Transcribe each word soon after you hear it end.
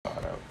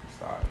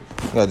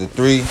Got the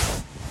 3,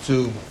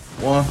 2,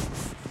 1. All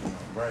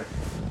right.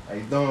 How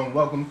you doing?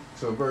 Welcome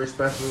to a very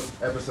special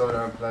episode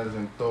of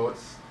Unpleasant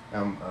Thoughts.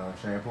 I'm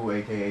Shampoo,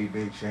 a.k.a.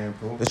 Big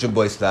Shampoo. It's your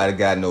boy Sly, the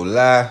guy no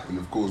lie. And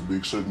of course,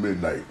 Big Shook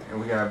Midnight. And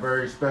we got a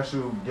very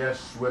special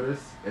guest with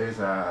us. It's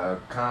a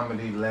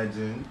comedy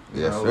legend.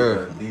 Yes,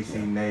 sir. A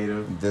DC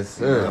native. Yes,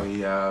 sir.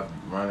 He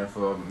running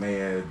for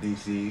mayor of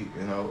DC.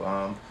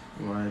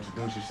 You want to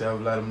introduce yourself,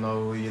 let them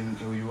know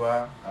who you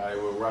are. All right,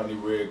 well, Rodney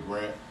Red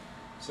Grant.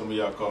 Some of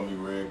y'all call me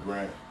Red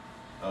Grant.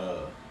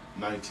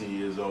 19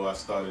 years old, I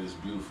started this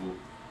beautiful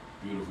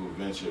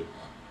venture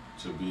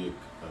to be an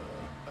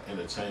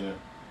entertainer.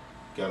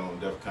 Got on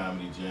Def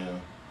Comedy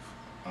Jam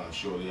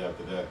shortly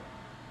after that.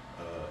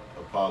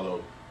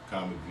 Apollo,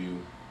 Comic View,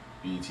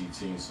 BET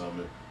Teen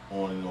Summit,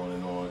 on and on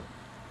and on.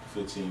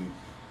 15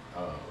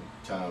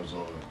 times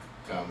on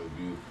Comic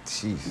View.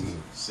 Jeez.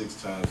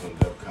 6 times on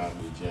Def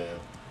Comedy Jam.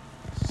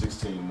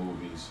 16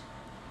 movies.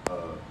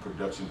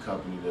 Production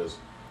company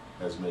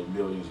has made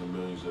millions and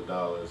millions of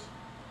dollars.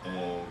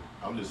 And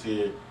I'm just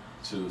here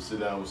to sit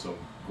down with some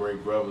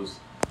great brothers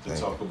to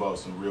talk about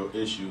some real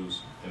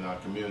issues in our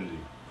community.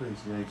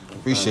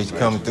 Appreciate you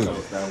coming through.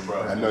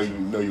 I know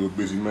you're a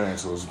busy man,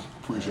 so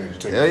appreciate you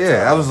taking Yeah, the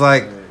yeah. time. I was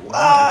like,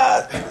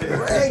 what?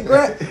 Red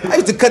Grant? I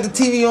used to cut the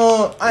TV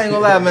on. I ain't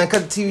gonna lie, man.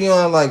 Cut the TV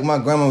on like my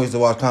grandma used to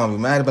watch comedy.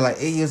 Man, I'd be like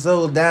 8 years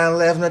old, down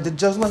laughing at the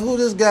jokes. I'm like, who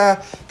this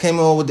guy? Came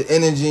on with the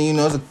energy, it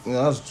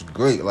was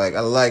great. Like,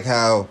 I like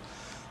how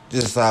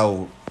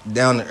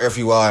down to earth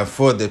you are, and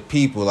for the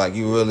people, like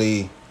you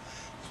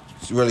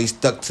really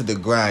stuck to the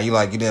grind. You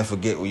didn't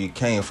forget where you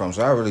came from.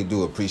 So I really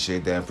do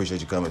appreciate that. I appreciate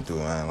you coming through,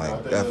 man.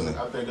 Like, definitely.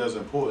 I think that's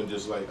important.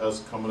 Just like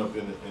us coming up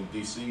in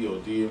DC or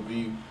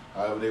DMV,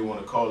 however they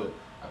want to call it.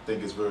 I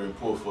think it's very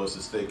important for us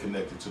to stay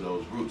connected to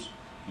those roots.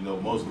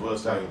 Most of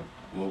us, like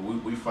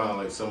when we find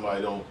like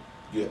somebody don't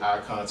get eye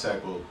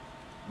contact, or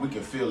we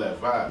can feel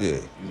that vibe. Yeah.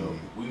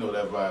 We know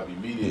that vibe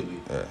immediately.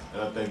 Yeah.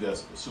 And I think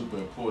that's super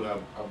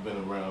important. I've been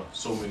around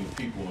so many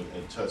people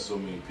and touched so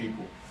many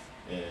people,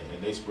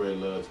 and they spread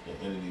love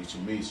and energy to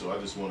me. So I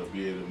just want to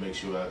be able to make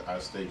sure I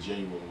stay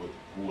genuine with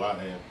who I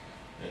am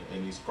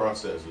and these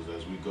processes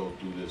as we go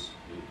through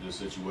this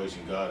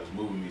situation. God is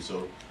moving me,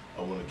 so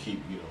I want to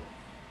keep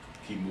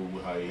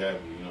moving how He had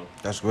me.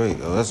 That's great.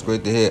 Oh, that's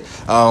great to hear.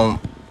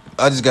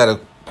 I just got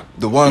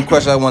the one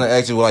question I want to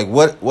ask you, like,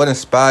 what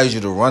inspires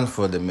you to run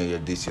for the mayor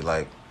of DC?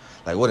 Like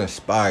what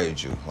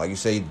inspired you? Like you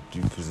say,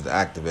 you was an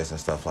activist and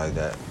stuff like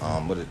that.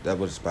 What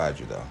inspired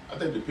you though? I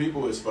think the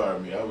people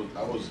inspired me. I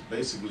was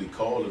basically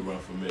called to run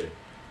for mayor.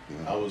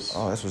 Oh,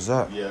 that's what's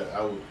up. Yeah,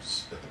 I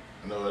was.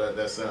 I know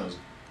that sounds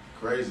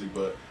crazy,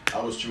 but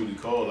I was truly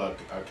called.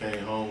 I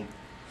came home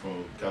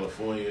from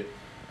California,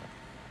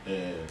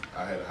 and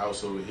I had a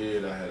house over here,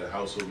 and I had a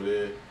house over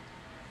there,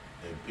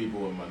 and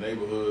people in my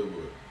neighborhood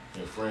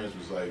and friends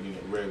was like,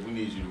 Red, we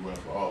need you to run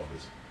for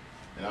office.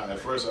 And at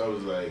first I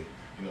was like,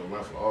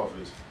 run for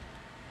office,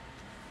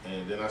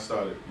 and then I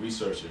started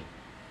researching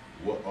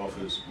what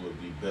office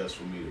would be best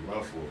for me to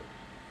run for.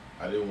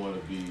 I didn't want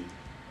to be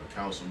a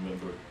council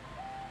member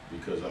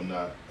because I'm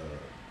not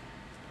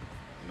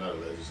a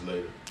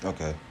legislator.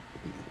 Okay.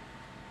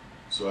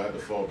 So I had to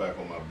fall back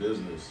on my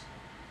business.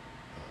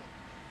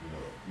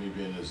 Me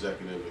being an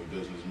executive in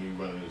business, me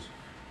running this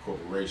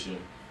corporation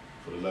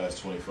for the last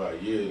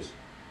 25 years,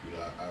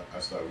 I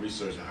started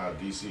researching how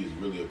DC is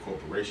really a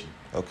corporation.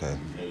 Okay.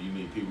 And you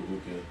need people who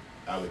can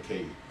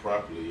allocate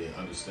properly and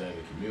understand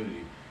the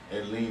community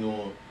and lean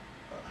on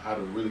how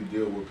to really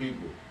deal with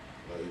people,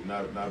 like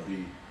not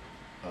be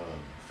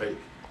fake.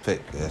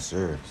 Fake, yes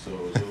sir. So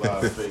there's a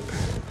lot of fake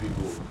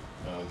people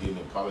getting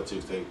in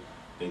politics.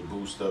 They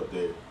boost up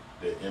their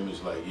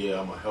image, like, yeah,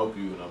 I'm gonna help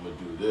you and I'm gonna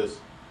do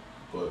this.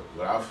 But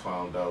what I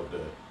found out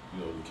that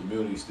the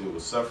community still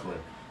was suffering.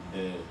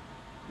 And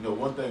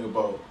one thing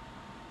about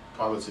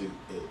politics,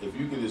 if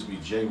you can just be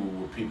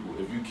genuine with people,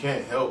 if you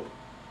can't help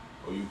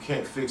or you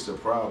can't fix the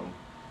problem,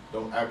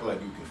 don't act like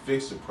you can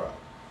fix the problem.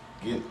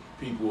 Get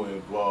people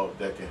involved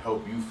that can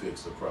help you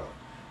fix the problem.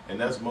 And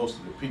that's most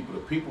of the people. The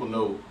people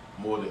know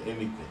more than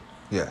anything.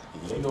 Yeah.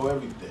 They know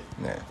everything.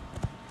 Yeah.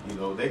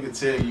 They can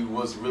tell you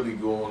what's really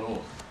going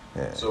on.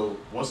 Yeah. So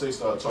once they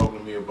start talking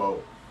to me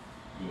about,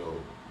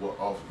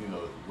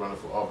 running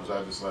for office,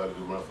 I decided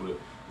to run for the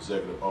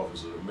executive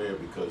office of the mayor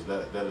because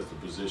that is the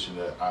position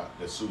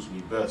that suits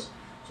me best.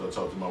 So I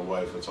talked to my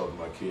wife, I talked to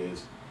my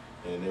kids,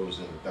 and they was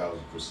in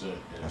 1,000%.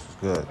 That's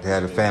good. They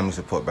had the family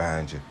support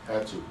behind you.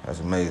 Had to. That's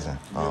amazing.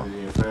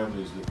 Community and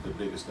family is the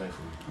biggest thing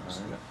for me.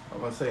 Right. I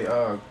want to say,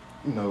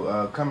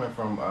 coming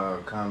from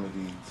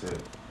comedy to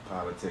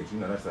politics,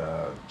 that's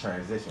a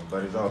transition,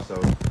 but it's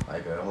also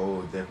like a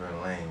whole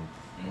different lane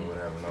or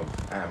whatever.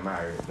 I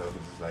admire it though,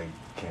 because it's like you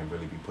can't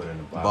really be put in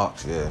a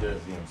box. Yeah. You know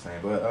what I'm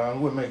saying? But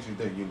what makes you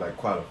think you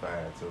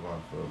qualified to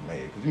run for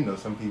mayor? Because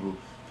some people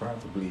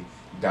probably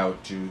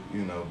doubt you,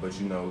 but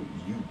you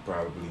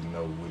probably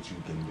know what you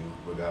can do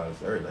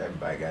regardless.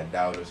 Everybody got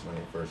doubters when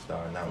they first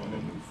starting out in a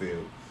new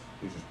field.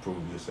 You just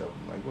prove yourself.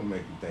 What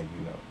makes you think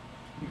you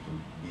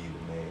can be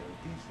the mayor of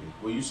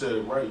DC? Well, you said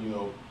it right.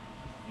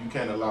 you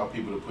can't allow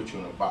people to put you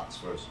in a box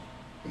first.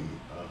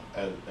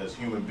 As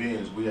human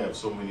beings, we have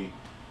so many,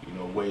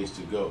 ways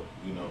to go.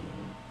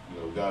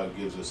 God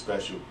gives us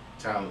special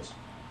talents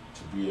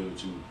to be able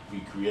to be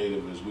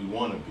creative as we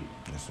want to be.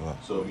 That's right.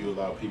 So if you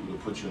allow people to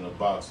put you in a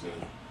box, then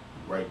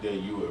right there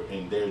you are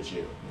in their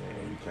jail.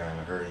 Yeah, you kind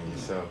of hurting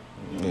yourself.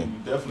 You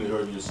definitely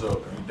hurting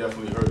yourself. You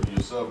definitely hurting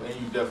yourself, and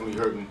you definitely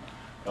hurting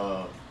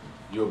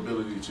your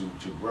ability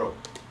to grow.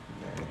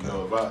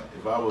 Yeah.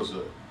 If I was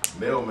a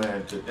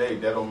mailman today,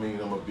 that don't mean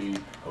I'm gonna be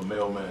a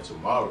mailman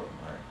tomorrow.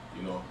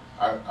 Right.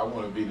 I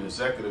want to be an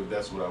executive.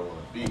 That's what I want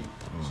to be.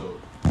 So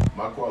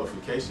my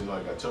qualification,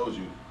 like I told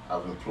you,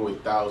 I've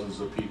employed thousands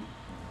of people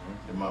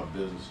in my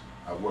business.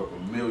 I work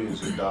with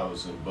millions of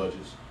dollars in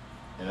budgets,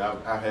 and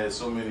I had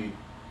so many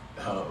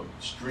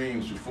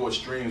streams before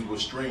streams were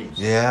streams.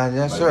 Yeah,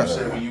 that's like right. You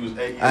said when you was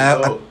 8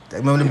 years old. I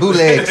remember the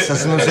bootlegs.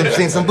 I've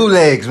seen some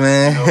bootlegs,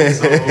 man.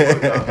 Sold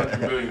over 100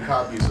 million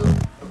copies of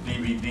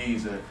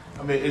DVDs, and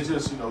I mean, it's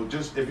just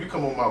just if you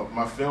come on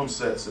my film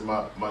sets and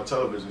my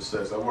television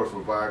sets. I work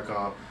for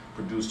Viacom,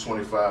 produced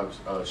 25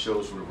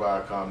 shows for the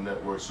Viacom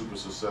network, super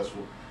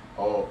successful,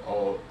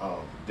 all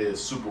did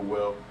super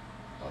well.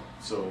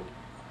 So,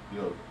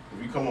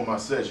 if you come on my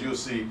sets, you'll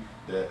see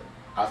that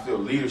I feel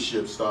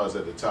leadership starts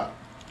at the top.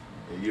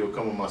 And you'll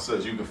come on my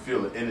sets, you can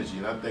feel the energy,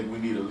 and I think we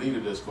need a leader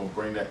that's going to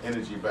bring that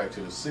energy back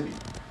to the city.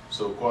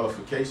 So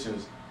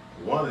qualifications,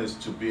 one is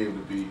to be able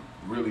to be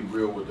really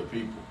real with the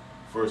people,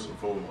 first and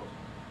foremost,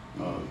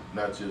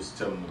 not just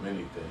telling them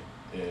anything.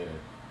 And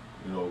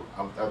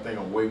I think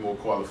I'm way more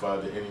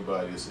qualified than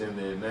anybody that's in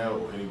there now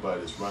or anybody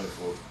that's running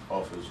for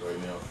office right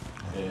now.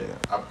 And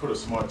I put a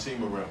smart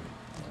team around me.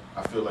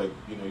 I feel like,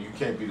 you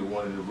can't be the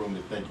one in the room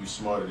that think you're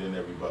smarter than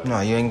everybody.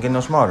 No, you ain't getting no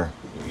smarter.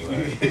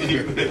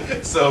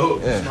 So,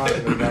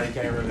 Smarter than that, you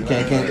can't really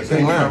Can't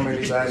learn.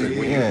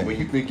 learn. When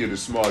you think you're the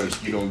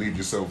smartest, you don't leave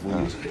yourself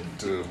room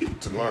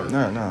to learn.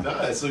 No.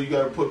 nah, so you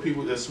got to put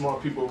people, there's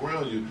smart people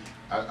around you.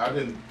 I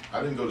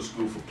didn't go to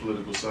school for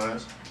political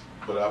science,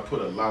 but I put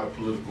a lot of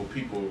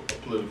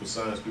political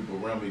science people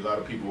around me, a lot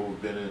of people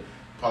who've been in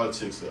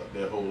politics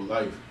their whole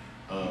life.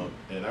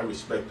 And I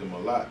respect them a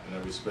lot, and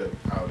I respect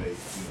how they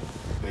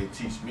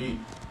teach me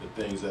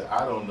the things that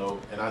I don't know,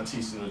 and I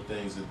teach them the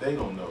things that they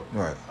don't know.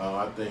 Right.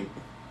 I think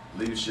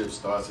leadership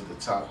starts at the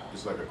top.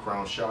 It's like a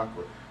crown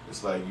chakra.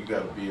 It's like you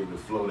got to be able to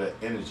flow that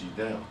energy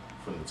down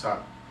from the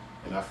top.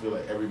 And I feel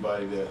like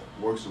everybody that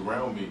works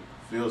around me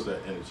feels that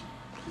energy,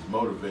 is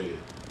motivated.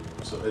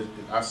 So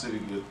our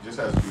city just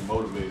has to be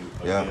motivated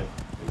again,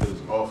 because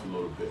it's off a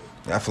little bit.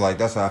 I feel like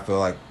that's how I feel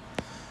like.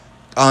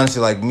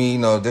 Honestly, like me,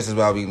 this is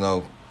why we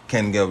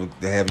came together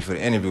to have you for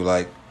the interview.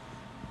 Like,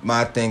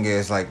 my thing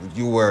is, like,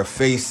 you were a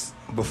face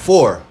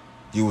before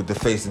you were the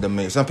face of the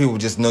mayor. Some people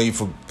just know you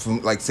from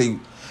like, say,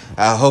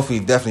 hopefully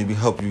definitely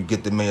help you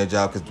get the mayor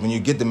job, because when you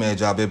get the mayor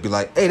job, it'll be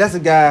like, hey, that's a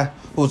guy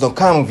who was on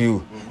Common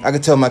View. I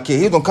could tell my kid,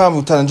 he was on Common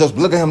View telling jokes,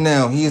 but look at him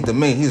now, he is the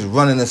mayor, he's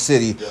running the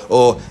city.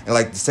 Yeah. And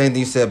like the same thing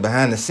you said,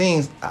 behind the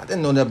scenes, I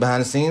didn't know that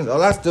behind the scenes.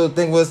 All I still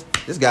think was,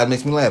 this guy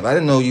makes me laugh. I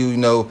didn't know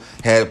you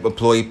had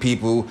employee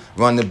people,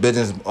 run the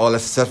business, all that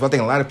successful. I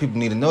think a lot of people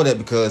need to know that,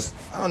 because,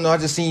 I don't know, I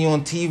just seen you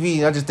on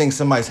TV, I just think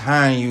somebody's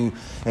hiring you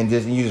and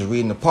you just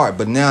reading the part.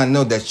 But now I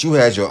know that you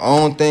had your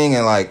own thing,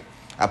 and like,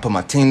 I put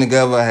my team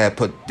together, I had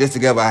put this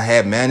together, I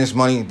had managed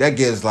money. That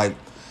gives like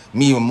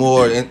me even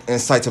more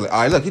insight to like,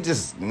 all right, look, you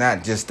just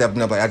not just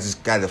stepping up like I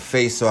just got a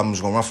face, so I'm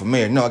just gonna run for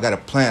mayor. No, I got a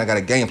plan, I got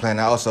a game plan.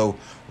 I also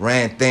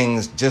ran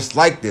things just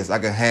like this. I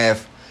can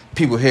have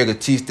people here to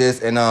teach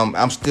this, and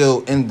I'm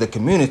still in the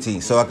community,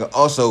 so I can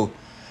also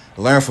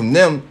learn from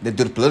them that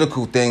do the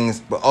political things,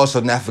 but also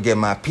not forget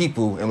my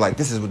people, and like,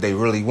 this is what they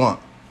really want.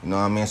 You know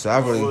what I mean? So I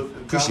really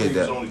appreciate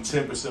that. Was only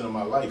 10% of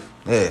my life.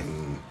 Yeah.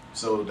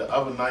 So the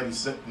other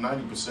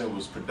 90%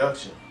 was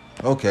production.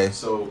 Okay.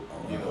 So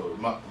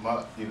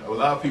a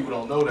lot of people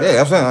don't know that.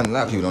 Yeah, I'm saying a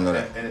lot of people don't know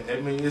that. And I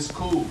mean, it's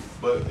cool,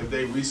 but if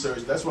they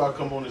research, that's why I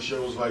come on the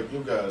shows like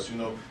you guys,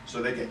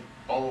 so they can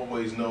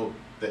always know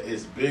that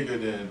it's bigger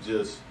than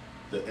just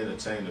the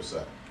entertainer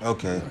side.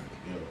 Okay.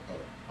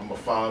 I'm a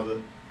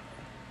father,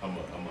 I'm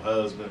a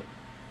husband,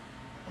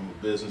 I'm a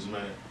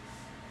businessman,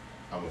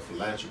 I'm a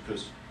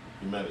philanthropist,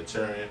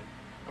 humanitarian.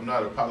 I'm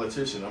not a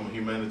politician, I'm a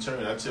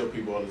humanitarian. I tell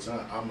people all the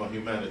time, I'm a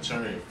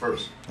humanitarian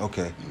first.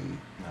 Okay. And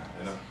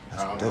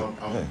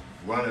I'm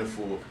running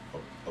for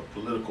a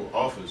political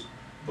office,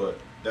 but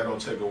that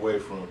don't take away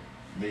from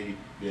me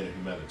being a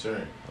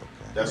humanitarian.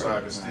 Okay. That's why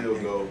I can still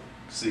go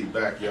see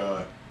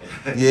backyard.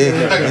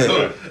 Yeah. I can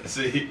go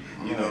see,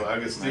 I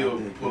can still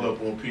pull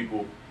up on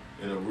people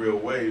in a real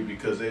way,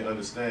 because they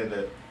understand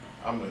that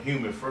I'm a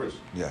human first.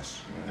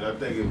 Yes. And I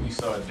think if we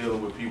start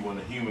dealing with people in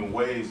the human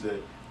ways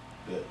that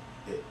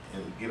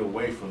and get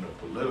away from the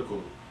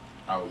political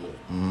outlet,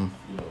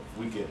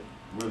 we can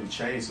really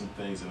change some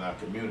things in our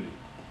community.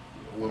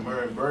 When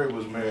Marion Barry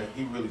was mayor,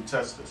 he really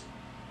touched us.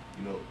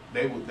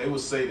 They would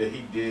say that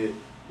he did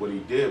what he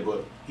did,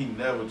 but he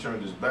never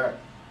turned his back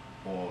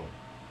on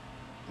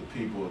the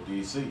people of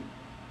DC.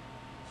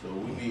 So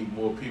we need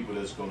more people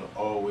that's going to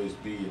always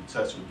be in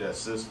touch with that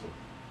system.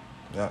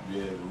 Yeah. be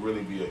able to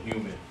really be a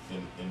human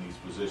in these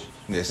positions.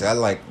 Yeah, see, I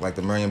like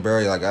the Marion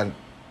Barry. Like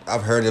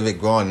I've heard of it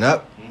growing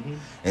up,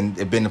 and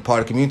it been a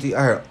part of the community.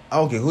 I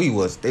don't care who he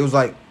was. They was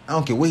like, I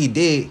don't care what he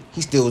did,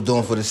 he still was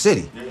doing for the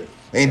city. Yeah.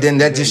 And then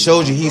that just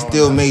shows you he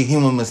still made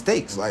human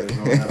mistakes. Like, I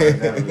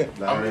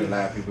heard a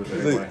lot of people say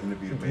they want him to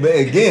be the man. but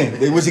again,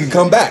 they wish he could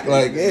come back.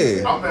 Like,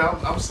 yeah.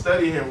 I'm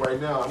studying him right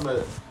now.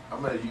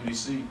 I'm at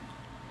UDC,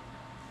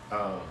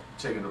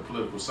 taking a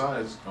political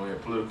science,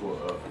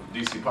 political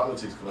DC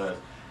politics class,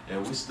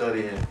 and we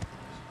studying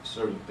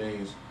certain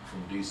things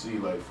from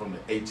DC, like from the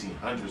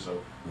 1800s.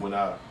 So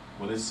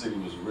when this city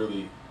was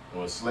really,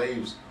 when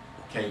slaves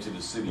came to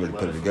the city Really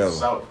put it running from together. the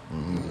south,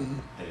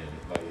 and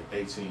like in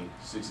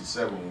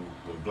 1867,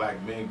 when black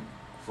men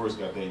first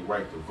got their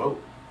right to vote,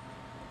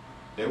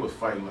 they was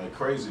fighting like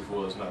crazy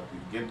for us not to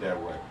get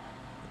that right.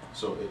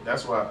 So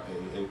that's why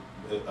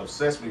it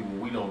upsets me when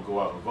we don't go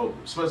out and vote,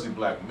 especially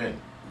black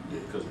men,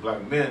 because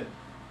black men,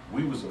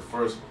 we was the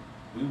first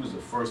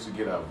to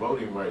get our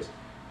voting rights,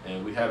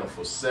 and we had them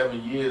for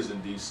 7 years in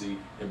DC.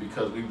 And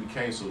because we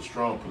became so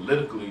strong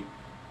politically,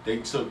 they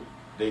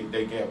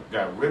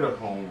got rid of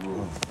home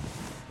rule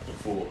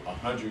for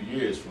 100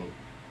 years, from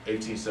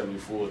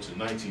 1874 to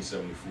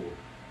 1974.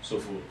 So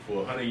for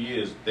 100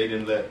 years, they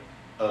didn't let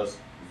us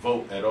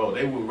vote at all.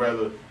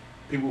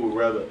 People would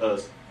rather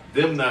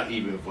them not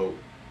even vote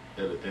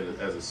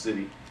as a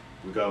city,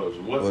 regardless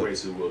of what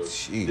race it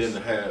was, than to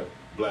have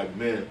black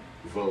men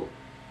vote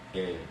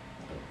and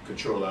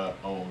control our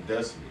own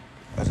destiny.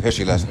 That's a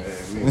history lesson.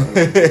 We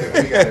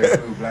gotta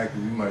include black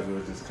people. We might as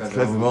well just cut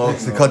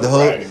Cut the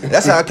whole. Right.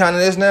 That's how it kind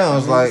of is now.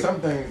 It's like some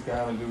things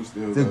kind of do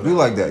still do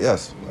like that.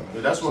 Yes.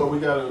 But that's why we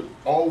gotta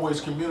always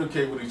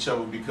communicate with each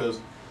other, because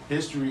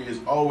history is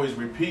always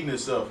repeating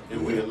itself. If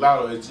we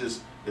allow it,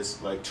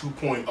 it's like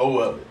 2.0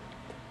 of it.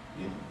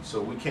 So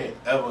we can't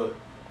ever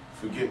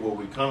forget where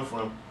we come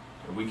from,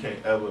 and we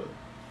can't ever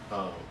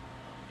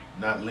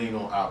not lean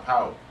on our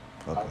power.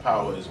 Okay. Our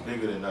power is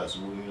bigger than us.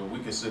 We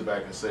can sit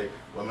back and say,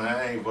 "Well, man,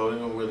 I ain't voting.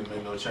 It don't really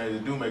make no change."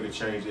 It do make a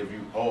change if we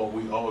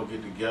all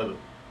get together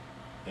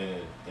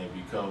and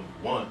become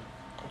one.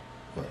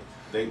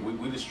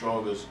 We the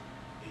strongest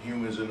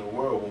humans in the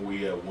world when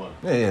we have one.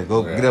 Yeah.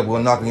 Go get up,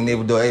 go knock on your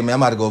neighbor door. Hey man,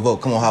 I'm about to go vote.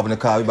 Come on, hop in the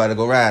car. We about to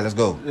go ride. Let's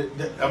go.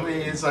 I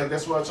mean, it's like,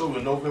 that's why I told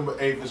you, November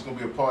 8th is gonna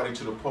be a party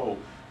to the poll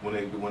when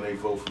they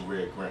vote for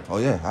Red Grant. Oh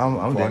yeah, I'm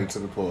Party there. to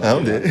the poll.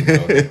 I'm there.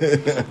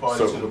 It's a party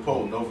So- to the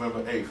poll,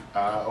 November 8th.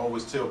 I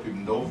always tell people,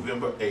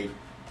 November 8th,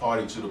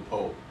 party to the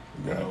poll.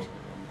 You know?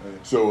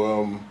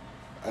 So,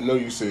 I know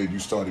you said you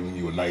started when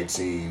you were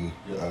 19,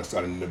 Yeah.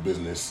 started in the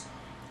business,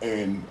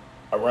 and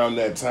around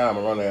that time,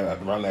 around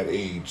that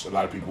age, a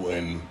lot of people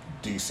in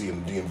DC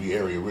and the DMV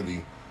area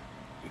really,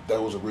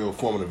 that was a real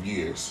formative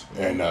years,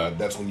 and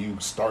that's when you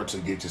start to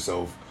get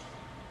yourself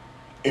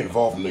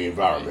involved in the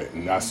environment.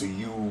 And I see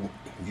you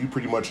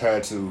pretty much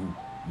had to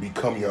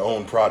become your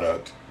own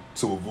product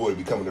to avoid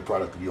becoming the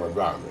product of your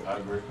environment. I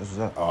agree. That's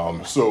what's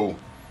up. So,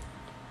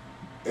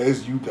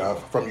 as you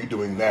from you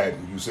doing that,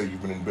 you say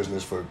you've been in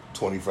business for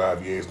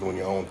 25 years, doing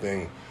your own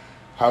thing.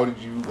 How do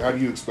you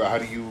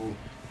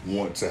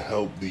want to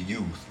help the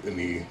youth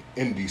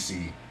in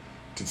DC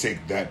to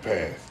take that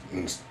path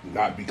and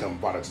not become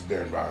products of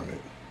their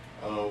environment?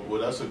 Well,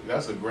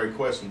 that's a great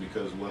question,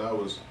 because when I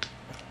was,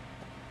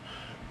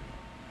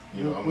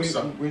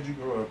 Where'd you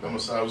grow up? I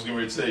was getting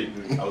ready to tell you,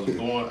 I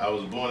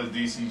was born at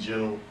DC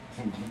General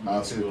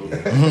Hospital.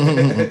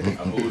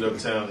 I moved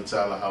uptown to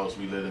Tyler House.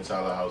 We lived in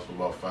Tyler House for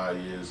about 5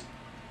 years.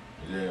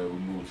 And then we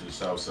moved to the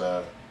south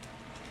side,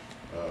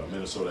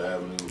 Minnesota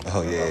Avenue.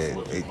 Oh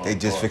yeah, they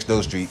just fixed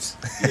those streets.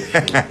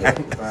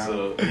 Yeah.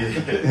 So,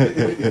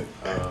 yeah.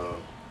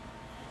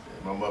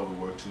 My mother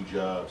worked 2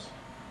 jobs,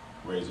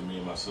 raising me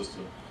and my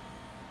sister.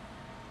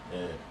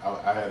 And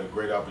I had a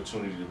great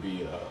opportunity to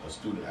be a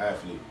student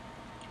athlete.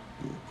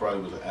 Probably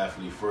was an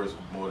athlete first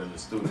more than a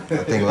student.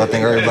 I think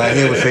everybody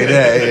here would say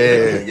that. I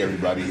Yeah. think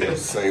everybody else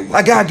the same.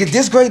 I gotta get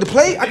this grade to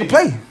play. I can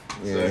play.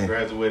 So I Yeah.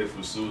 graduated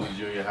from Susan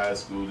Junior High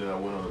School. Then I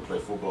went on to play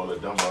football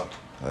at Dunbar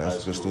Oh, that's a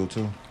High good school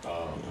too.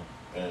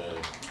 And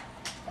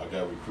I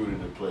got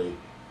recruited to play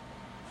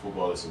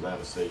football at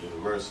Savannah State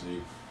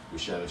University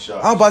with Shannon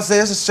Sharp. I was about to say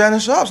that's a Shannon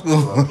Sharp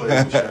school. So I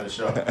played with Shannon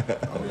Sharp.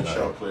 Me and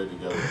Sharp played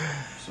together.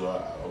 So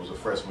I was a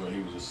freshman,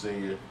 he was a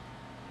senior,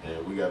 and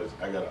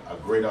I got a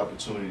great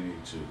opportunity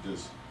to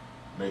just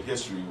make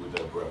history with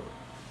that brother.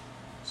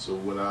 So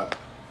when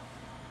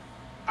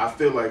I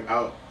feel like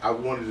I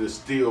wanted to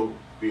still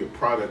be a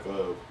product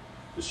of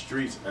the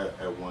streets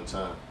at one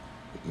time,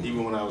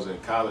 even when I was in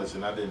college,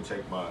 and I didn't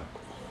take my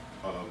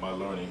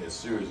learning as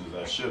serious as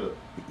I should have.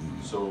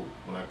 So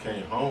when I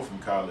came home from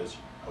college,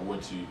 I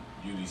went to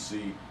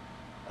UDC.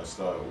 I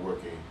started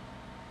working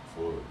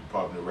for the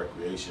Department of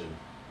Recreation,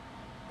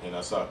 and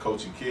I started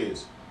coaching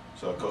kids.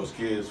 So I coached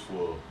kids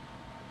for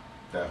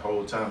that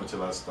whole time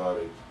until I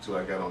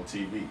got on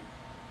TV.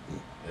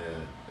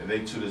 And they,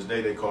 to this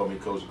day, they call me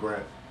Coach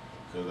Grant,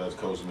 because I was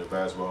coaching them in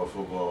basketball,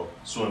 football,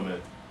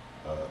 swimming,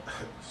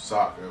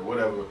 soccer,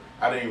 whatever.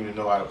 I didn't even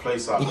know how to play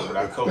soccer, but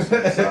I coached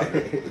them in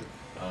soccer.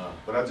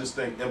 But I just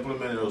think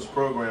implementing those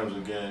programs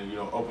again, you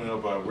know, opening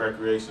up our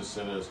recreation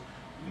centers,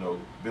 you know,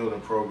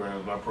 building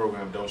programs. My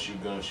program, Don't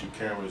Shoot Guns, Shoot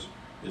Cameras,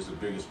 is the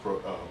biggest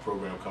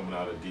program coming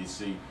out of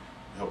D.C.,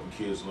 helping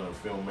kids learn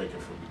filmmaking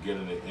from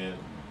beginning to end.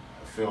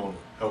 Film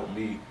helped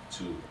me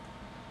to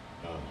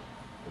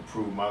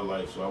improve my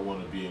life, so I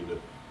want to be able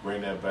to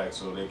bring that back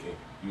so they can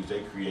use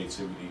their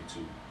creativity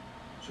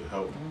to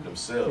help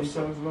themselves. Can you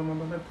tell us a little more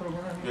about that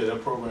program? Yeah,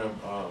 that program,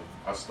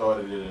 I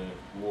started it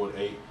in Ward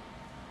 8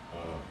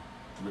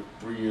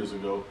 3 years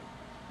ago.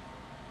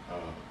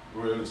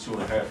 Really, it was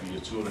 2.5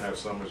 years, 2.5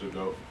 summers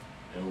ago,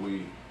 and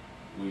we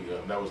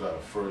that was our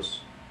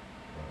first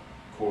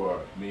core.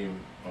 Me and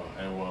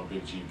Anwan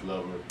Big G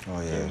Glover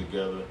came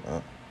together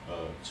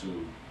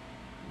to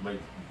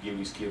give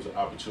these kids an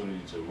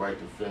opportunity to write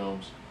the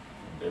films.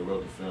 They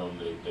wrote the film,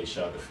 they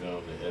shot the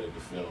film, they edited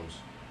the films.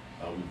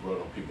 We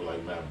brought on people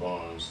like Matt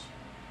Barnes,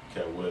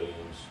 Cat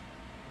Williams,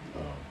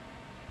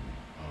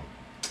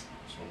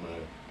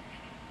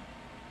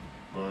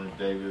 Byron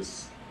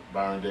Davis.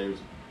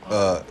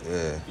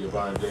 Yeah.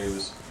 Byron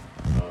Davis.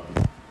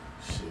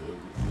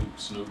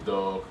 Snoop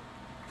Dogg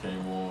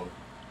came on.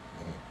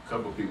 A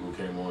couple of people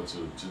came on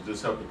to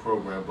just help the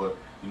program, but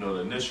you know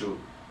the initial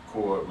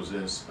core was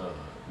in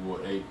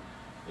Ward 8,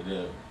 and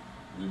then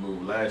we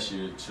moved last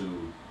year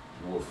to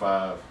Ward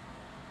 5,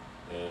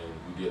 and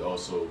we did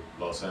also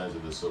Los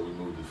Angeles. So we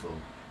moved it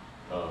from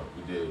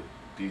we did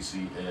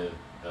DC and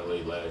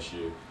LA last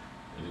year,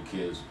 and the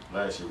kids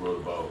last year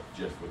wrote about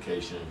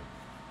gentrification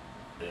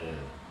and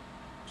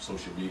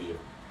social media.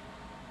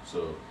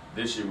 So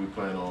this year we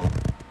plan on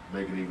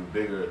making it even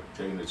bigger,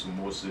 taking it to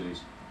more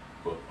cities,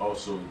 but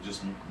also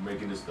just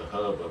making this the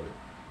hub of it.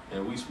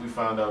 And we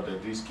found out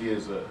that these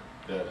kids that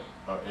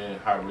are in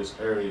high-risk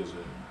areas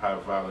and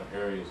high-violent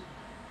areas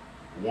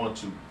want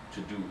to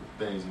do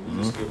things, and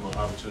we just give them an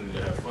opportunity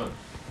to have fun,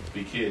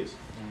 be kids.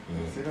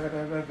 See,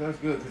 that's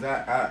good, because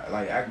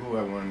I grew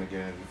up wanting to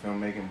get into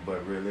filmmaking,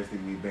 but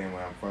realistically, being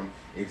where I'm from,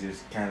 it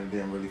just kind of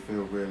didn't really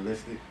feel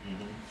realistic.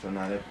 So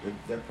now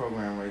that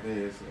program right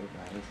there is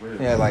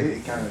real. Yeah, like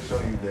it kind of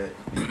show you that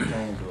you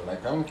can do it.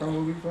 Like coming from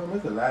where we from,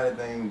 there's a lot of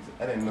things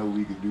I didn't know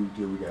we could do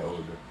till we got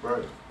older.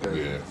 Right.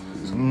 Yeah.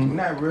 We're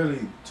not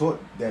really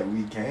taught that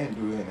we can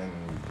do it, and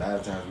a lot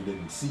of times we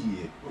didn't see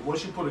it. But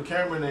once you put a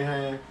camera in their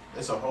hand,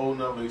 it's a whole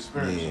nother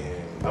experience.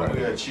 Yeah, We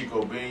got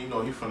Chico Bean, you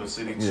know, he's from the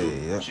city too.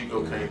 Yeah.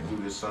 Chico came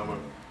through this summer.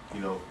 You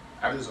know,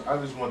 I just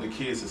want the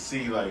kids to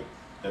see like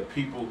that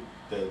people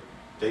that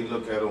they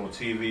look at on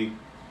TV,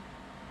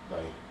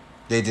 like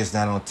they just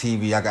not on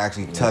TV. I can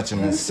actually touch them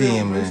and see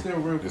them, They man. still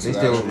real They people.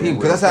 still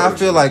people. Cause that's how I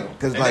feel like.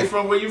 Cause and like, they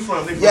from where you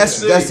from? They from yes, the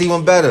city. that's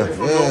even better. They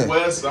from Yeah.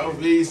 Northwest,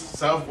 Southeast,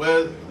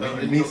 Southwest.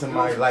 When you meet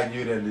somebody like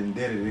you that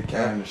did it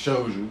kind of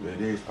shows you that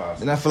it is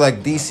possible. And I feel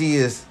like DC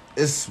is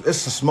it's a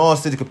small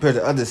city compared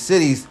to other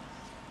cities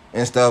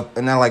and stuff.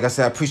 And now, like I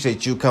said, I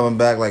appreciate you coming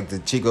back, like the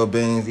Chico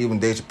Beans, even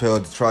Dave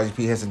Chappelle, the Taraji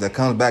P. Henson, that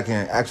comes back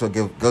here and actually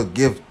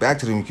give back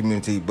to the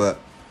community. But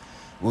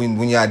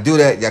when y'all do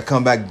that, y'all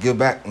come back, give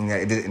back, and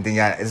then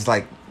y'all, it's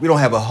like we don't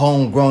have a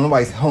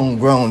nobody's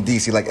homegrown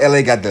DC. Like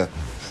LA got the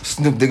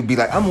Snoop, they could be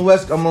like, I'm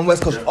on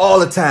West Coast all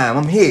the time.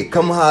 I'm here,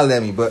 come holler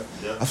at me. But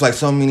I feel like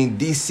so many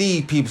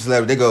DC people,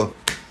 celebrities, they go,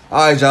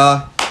 all right,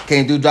 y'all,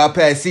 can't do drop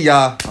pass. See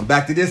y'all, I'm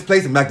back to this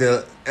place. I'm back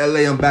to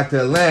LA. I'm back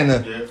to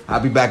Atlanta. Yeah. I'll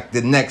be back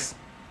the next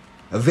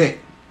event.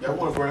 I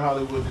want to bring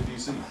Hollywood to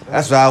DC.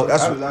 That's right.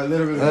 I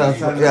literally I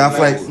feel like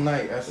last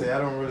night. I said I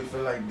don't really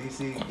feel like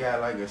DC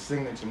got like a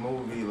signature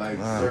movie like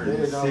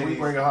certain We cities.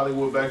 bringing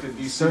Hollywood back to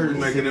DC. Certain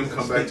We making them cities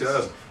come and back to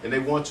states. us, and they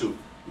want to.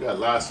 We got a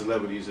lot of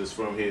celebrities that's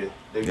from here.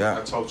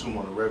 I talk to them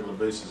on a regular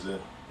basis, and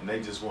they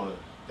just want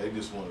to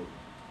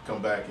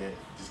come back and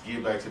just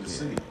give back to the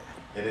city.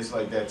 And it's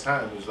like that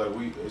time. It's like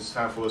it's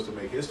time for us to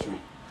make history.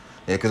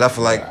 Yeah, because I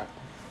feel like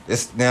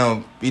it's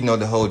now, you know,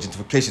 the whole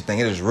gentrification thing,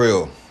 it is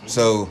real.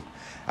 So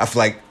I feel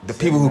like the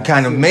people who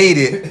kind of made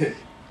it,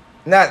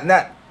 not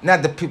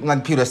the people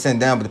that sent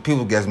down, but the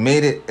people that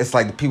made it, it's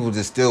like the people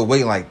just still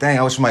waiting like,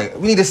 dang,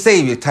 we need a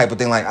savior type of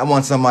thing. Like, I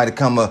want somebody to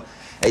come up,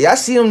 hey, y'all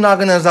see them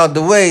knocking us out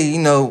the way, you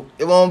know,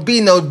 it won't be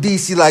no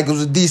DC like it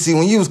was DC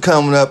when you was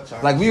coming up,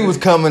 like we was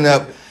coming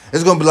up.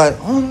 It's going to be like,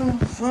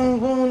 what's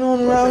going on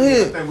around I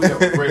here? think we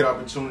have a great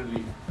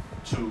opportunity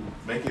to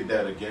make it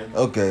that again.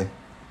 Okay.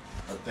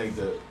 I think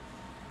that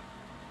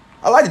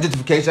I like the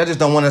gentrification. I just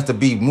don't want us to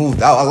be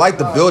moved out. I like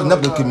the building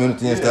up the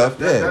community and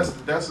stuff.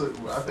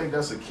 I think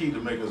that's a key to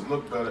make us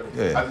look better.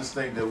 Yeah. I just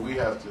think that we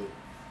have to,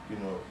 you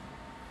know,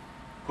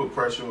 put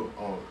pressure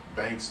on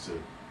banks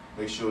to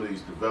make sure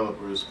these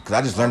developers. Because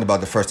I just learned about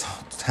the first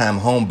time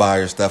home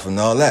buyer stuff and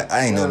all that.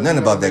 I ain't know nothing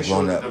about that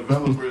growing up.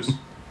 Developers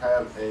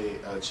have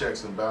a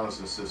checks and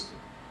balances system.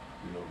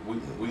 You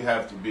know, we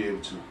have to be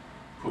able to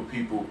put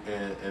people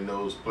in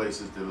those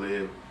places to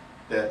live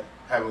that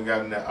haven't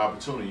gotten that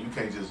opportunity. You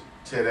can't just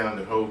tear down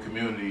the whole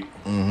community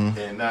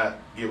and not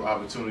give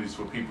opportunities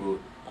for people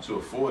to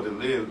afford to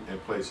live in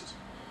places.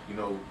 You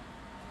know,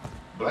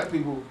 black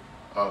people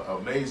are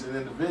amazing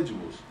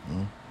individuals.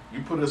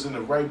 You put us in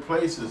the right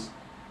places,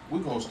 we're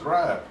gonna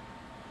thrive.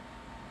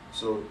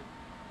 So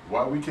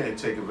why we can't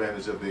take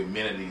advantage of the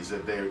amenities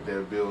that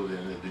they're building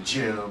and the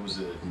gyms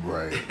and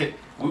Right.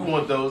 we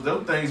want those.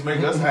 Those things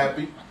make us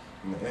happy.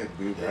 Man,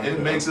 dude, It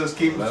makes us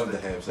keep. love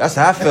to have That's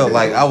how I felt.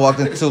 Like I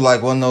walked into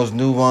like one of those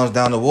new ones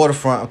down the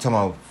waterfront. I'm talking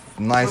about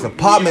nice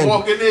apartment. You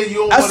walk in there, you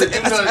don't want to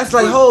do nothing. That's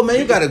like, oh man,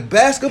 you got a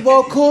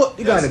basketball court,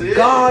 you got That's a it.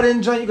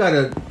 garden joint, you got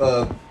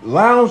a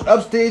lounge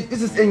upstairs.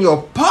 This is in your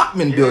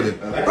apartment building,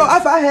 bro.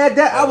 If I had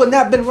that, I would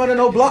not been running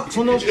no blocks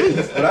on those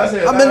streets. But I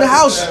said, I'm in the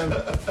house.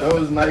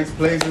 Those nice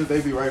places,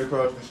 they be right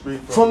across the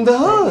street From the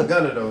hood.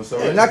 gutter though. So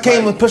And it's I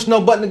can't like, even push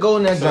no button to go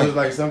in that So it's joint.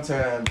 like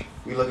sometimes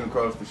we looking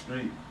across the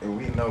street and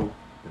we know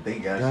that they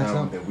got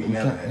something that we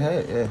never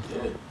had. Yeah.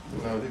 Yeah.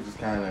 You know, they just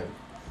kind of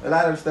a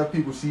lot of the stuff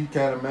people see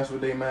kind of mess with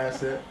their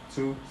mindset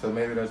too. So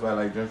maybe that's why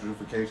like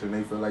gentrification,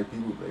 they feel like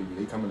people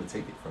they coming to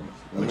take it from us.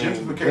 But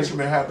gentrification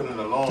been happening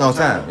a long No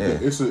time. time. Yeah.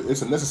 It's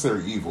a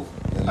necessary evil,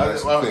 and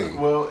that's the thing.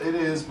 Well, it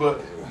is,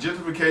 but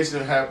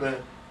gentrification happened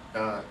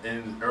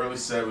in the early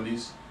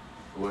 '70s,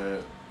 where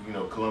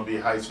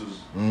Columbia Heights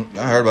was.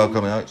 I heard about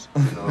coming out.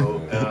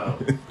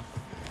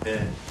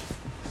 And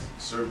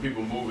certain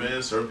people move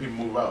in, certain people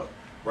move out.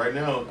 Right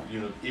now,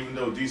 even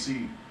though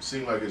DC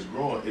seems like it's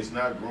growing, it's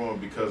not growing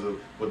because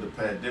of what the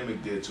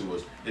pandemic did to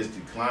us. It's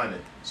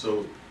declining.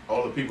 So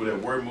all the people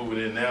that were moving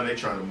in now, they're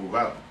trying to move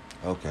out.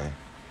 Okay.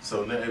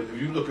 So now, if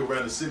you look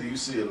around the city, you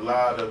see a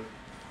lot of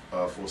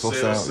for For sale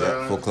sale, yeah,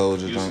 signs,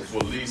 foreclosure you joints. see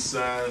for lease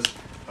signs.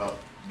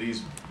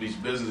 These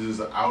businesses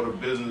are out of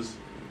business.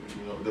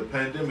 The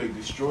pandemic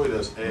destroyed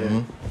us,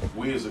 and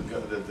we as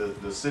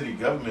the city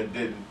government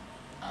didn't.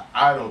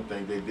 I don't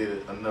think they did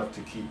it enough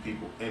to keep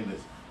people in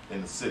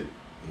the city.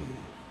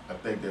 I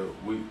think that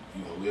we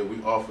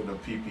offer them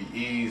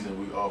PPEs and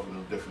we offer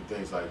them different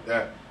things like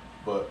that,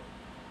 but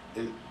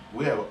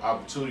we have an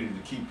opportunity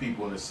to keep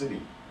people in the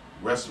city.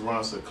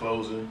 Restaurants are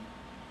closing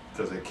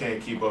because they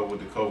can't keep up with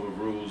the COVID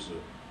rules or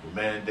the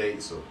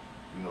mandates or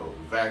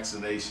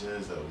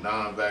vaccinations or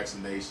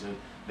non-vaccination.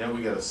 Then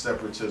we got a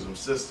separatism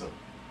system.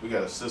 We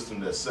got a system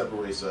that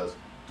separates us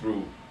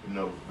through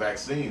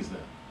vaccines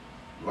now.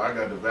 If I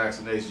got the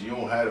vaccination, you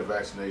don't have the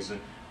vaccination,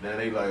 then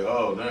they like,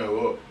 oh no,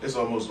 well, it's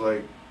almost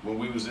like when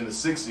we was in the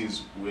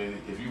 '60s, when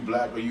if you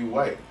black or you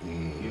white,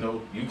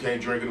 you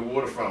can't drink at the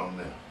water fountain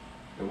now,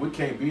 and we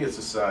can't be a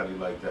society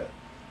like that.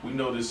 We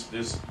know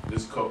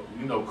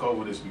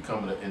COVID is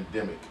becoming an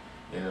endemic,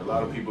 and a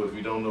lot of people, if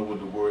you don't know what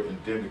the word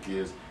endemic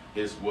is,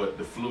 it's what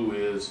the flu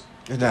is.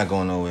 It's not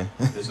going nowhere.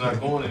 It's not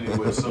going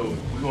anywhere, so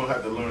we're gonna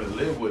have to learn to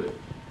live with it,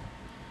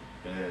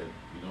 and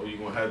you're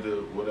gonna have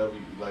to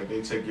like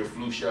they take your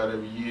flu shot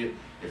every year.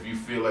 If you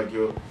feel like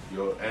your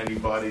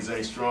antibodies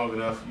ain't strong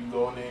enough, you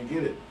go in there and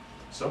get it.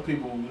 Some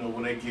people,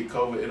 when they get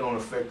COVID, it don't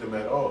affect them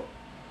at all.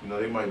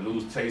 They might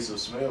lose taste or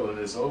smell and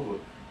it's over.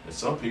 And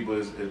some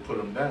people it put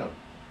them down.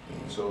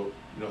 So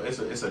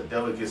it's a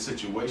delicate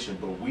situation,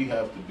 but we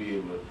have to be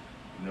able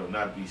to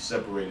not be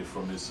separated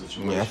from this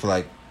situation. Yeah, I feel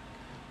like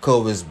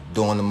COVID's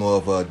doing the more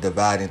of a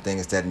dividing thing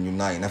instead of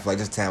uniting. I feel like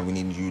this time we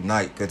need to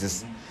unite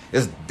because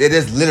it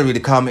is literally the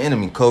common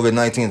enemy.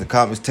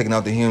 COVID-19 is taking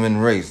out the human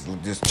race.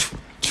 Just.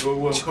 Well,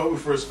 when COVID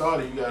first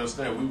started, you gotta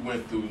understand, we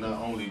went through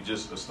not only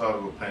just the start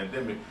of a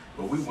pandemic,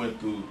 but we went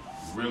through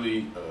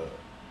really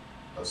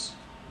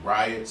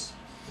riots.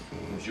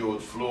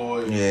 George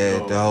Floyd. Yeah,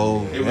 the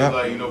whole. It was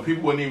like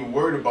people weren't even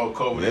worried about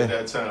COVID at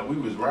that time. We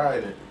was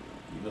rioting,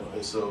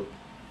 and so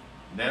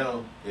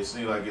now it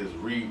seems like it's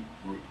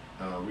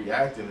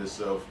reacting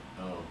itself.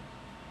 And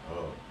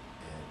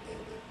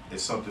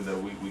it's something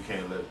that we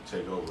can't let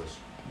take over us.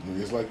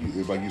 It's like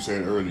you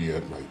said earlier.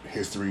 Like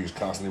history is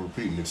constantly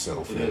repeating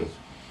itself. It is.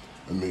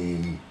 I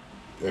mean,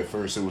 at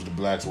first it was the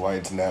blacks,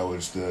 whites. Now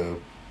it's the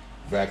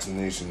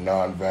vaccination,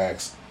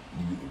 non-vax.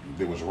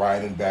 There was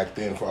rioting back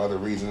then for other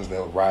reasons.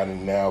 They're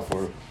rioting now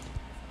for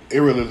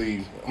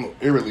eerily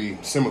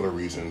similar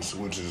reasons,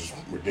 which is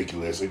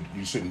ridiculous.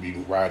 You shouldn't be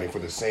rioting for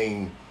the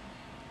same,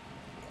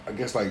 I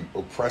guess, like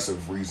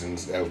oppressive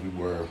reasons as we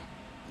were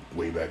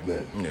way back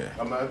then. Yeah.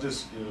 I mean, I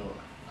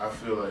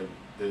feel like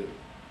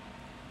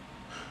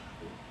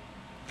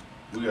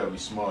we gotta be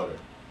smarter.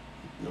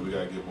 We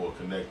gotta get more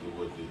connected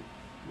with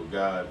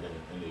God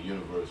and the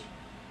universe.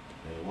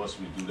 And once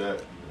we do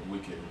that, we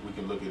can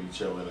look at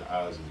each other in the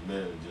eyes as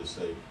men and just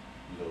say,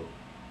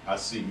 I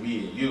see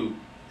me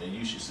and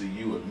you should see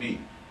you and me.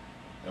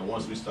 And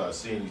once we start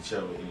seeing each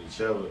other in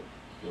each other,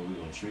 then we're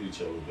gonna treat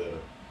each other better,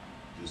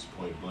 just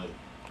point blank.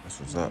 That's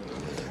what's up.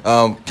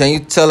 Can you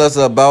tell us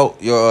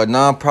about your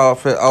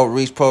nonprofit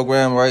outreach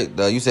program? Right,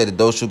 you said the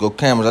Don't Shoot Go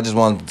cameras. I just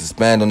wanted to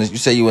expand on this. You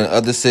say you in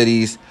other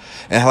cities,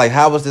 and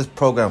how was this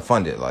program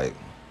funded?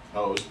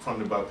 Oh, it's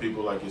funded by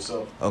people like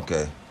yourself.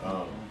 Okay.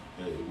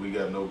 We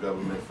got no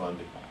government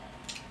funding.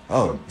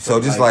 Oh, so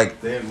just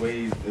there's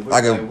ways.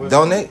 I can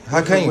donate.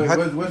 How can you?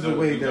 What's the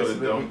way Go that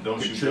to don't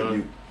shoot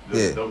gun?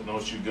 Yeah.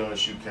 Don't shoot gun.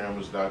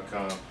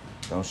 Shootcameras.com.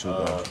 Don't shoot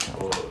gun.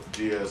 Or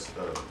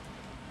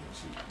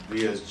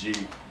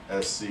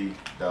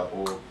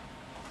DSGSC.org.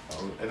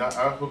 And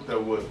I hooked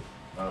up with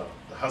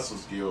the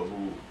Hustlers Guild,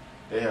 who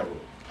they have a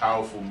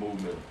powerful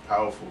movement,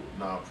 powerful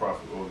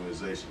nonprofit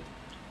organization.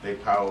 they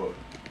power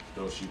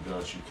Don't Shoot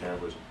Guns, Shoot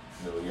Cameras.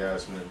 You know,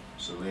 Yasmin,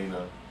 Selena,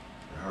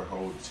 and her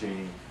whole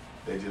team.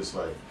 They just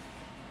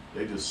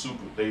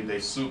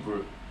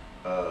super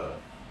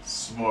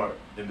smart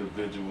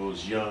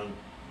individuals, young,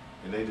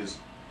 and they just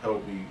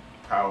help me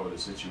power the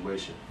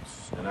situation.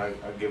 And I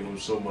give them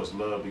so much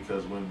love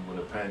because when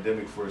the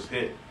pandemic first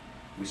hit,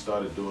 we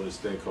started doing this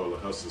thing called the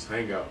Hustlers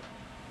Hangout.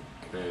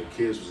 And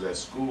kids was at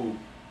school,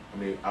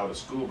 out of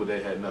school, but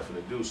they had nothing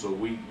to do. So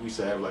we used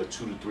to have like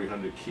 200 to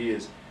 300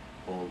 kids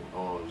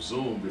on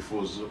Zoom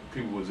before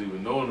people was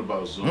even knowing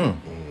about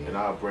Zoom. And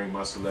I'll bring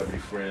my celebrity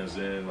friends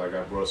in, like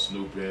I brought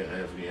Snoop in,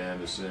 Anthony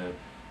Anderson,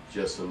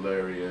 Just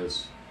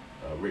Hilarious,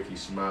 Ricky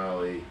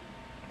Smiley.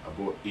 I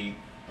brought Eat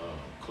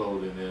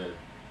Clothing in.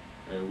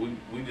 And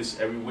we just,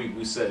 every week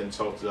we sat and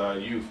talked to our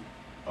youth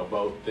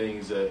about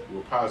things that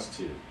were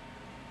positive.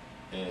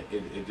 And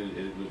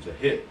it was a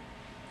hit.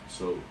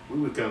 So we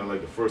were kind of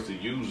like the first to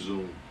use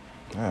Zoom.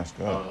 That's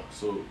good.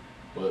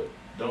 But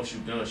Don't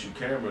Shoot Guns, Shoot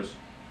Cameras,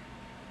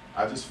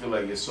 I just feel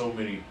like there's so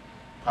many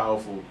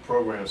powerful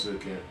programs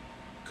that can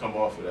come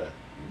off of that.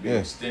 Be an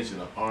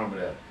extension, an arm of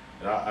that.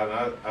 And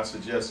I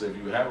suggest that if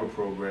you have a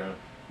program,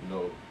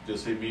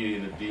 just hit me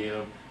in the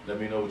DM, let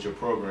me know what your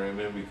program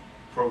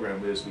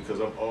is, because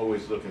I'm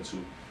always looking to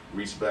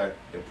reach back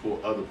and pull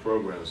other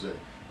programs in.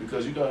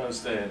 Because you gotta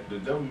understand, the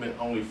government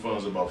only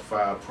funds about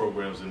 5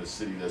 programs in the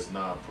city that's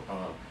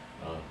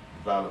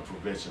violent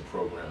prevention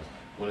programs,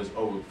 when there's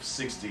over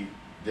 60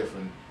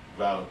 different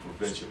violent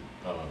prevention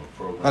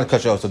programs. I'll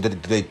cut you off. So do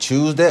they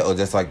choose that, or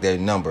that's like their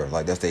number,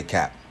 like that's their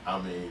cap?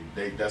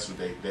 That's what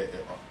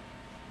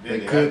they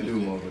could do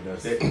more,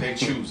 but they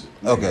choose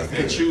it. Okay.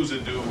 They choose to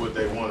do what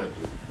they want to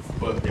do.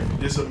 But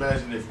just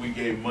imagine if we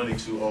gave money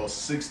to all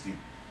 60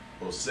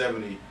 or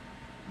 70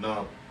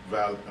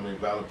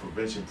 violent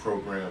prevention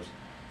programs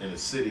in the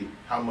city,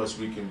 how much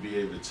we can be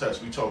able to touch.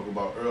 We talked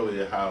about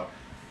earlier how,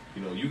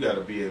 you got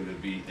to be able to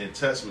be in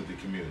touch with the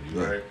community,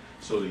 right?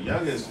 So the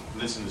youngest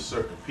listen to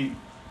certain people.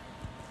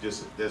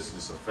 That's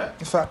just a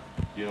fact. It's a fact.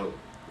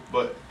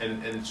 But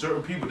and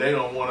certain people, they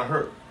don't want to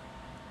hurt.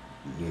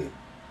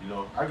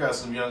 Yeah. I got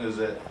some youngers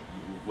that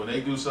when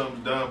they do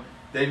something dumb,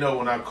 they know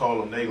when I call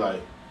them, they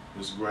like,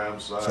 Mr. Graham,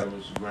 sorry,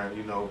 Mr.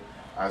 Graham,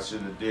 I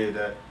shouldn't have did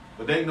that.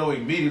 But they know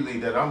immediately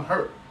that I'm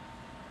hurt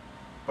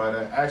by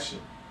that action,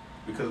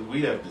 because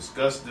we have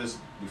discussed this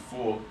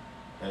before,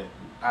 and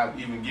I've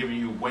even given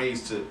you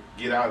ways to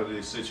get out of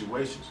these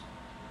situations.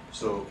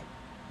 So,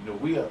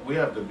 we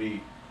have to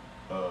be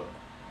a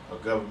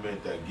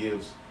government that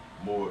gives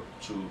more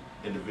to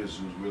individuals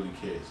who really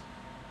cares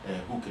and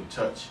who can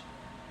touch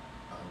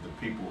the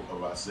people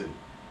of our city.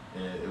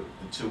 And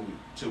until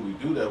we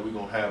do that, we're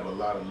gonna have a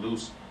lot of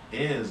loose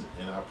ends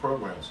in our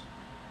programs.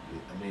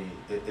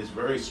 It's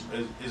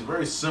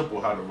very simple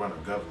how to run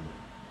a government,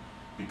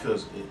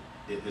 because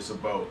it's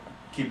about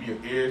keeping your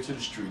ear to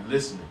the street,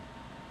 listening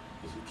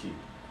is the key.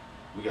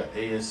 We got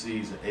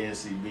ANCs and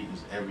ANC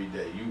meetings every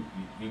day.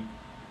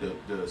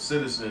 The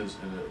citizens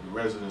and the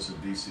residents of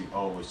DC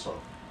always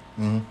talking.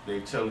 Mm-hmm. They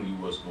telling you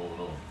what's going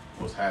on,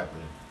 what's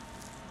happening.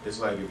 It's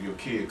like if your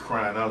kid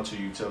crying out to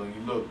you, telling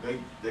you, look,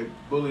 they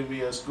bullied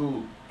me at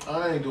school.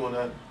 I ain't doing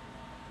that.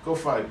 Go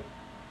fight it.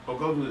 Or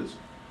go do this.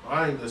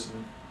 I ain't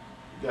listening.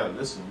 You gotta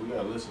listen. We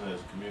gotta listen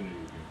as a community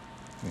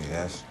again.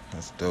 Yeah,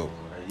 that's dope.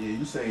 Yeah,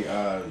 you say,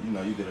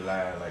 you did a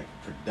lot of like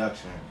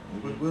production.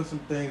 What are some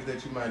things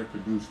that you might have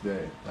produced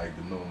that like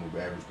the normal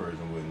average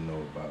person wouldn't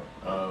know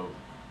about?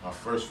 My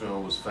first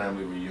film was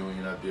Family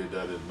Reunion. I did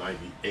that in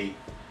 '98.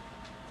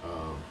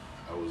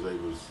 I was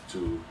able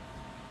to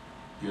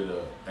get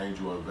an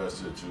angel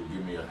investor to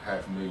give me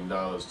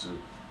 $500,000 to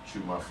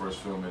shoot my first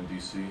film in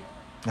DC.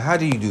 How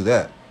do you do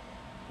that?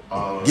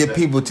 Get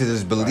people to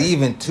just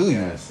believe into you.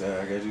 Yes,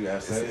 I guess you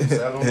gotta say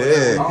it.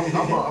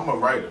 I'm a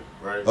writer,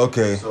 right?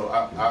 Okay. So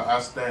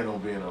I stand on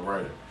being a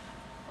writer.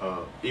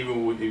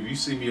 Even if you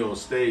see me on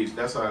stage,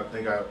 that's how I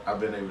think I've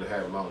been able to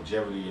have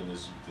longevity in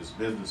this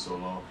business so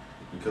long,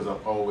 because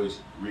I've always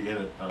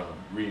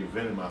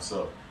reinvented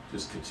myself,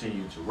 just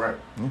continue to write.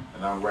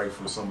 And I write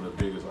for some of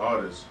the biggest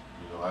artists.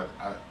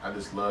 I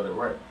just love to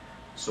write.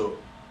 So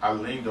I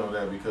leaned on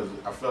that because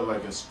I felt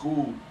like in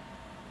school,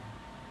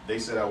 they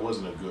said I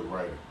wasn't a good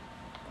writer.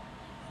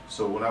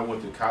 So when I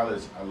went to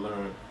college, I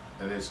learned,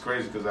 and it's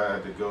crazy because I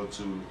had to go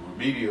to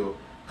remedial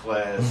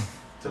class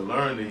to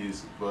learn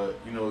these, but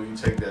you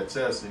take that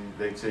test and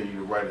they tell you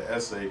to write an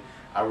essay.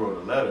 I wrote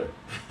a letter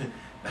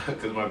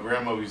because my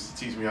grandmother used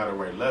to teach me how to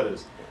write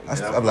letters. I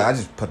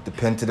just put the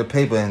pen to the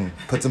paper and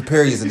put some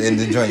periods in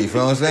the joint. You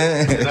feel what I'm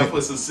saying? And I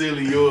put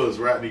Sincerely Yours,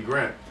 Rodney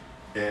Grant.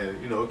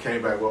 And, it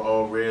came back with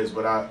all reds,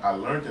 but I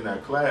learned in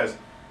that class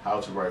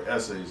how to write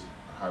essays,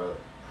 how to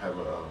have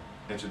an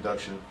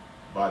introduction,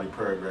 body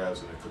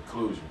paragraphs, and a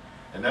conclusion.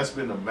 And that's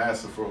been a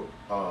masterful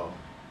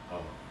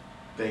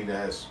thing that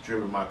has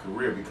driven my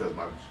career, because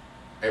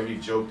every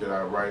joke that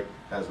I write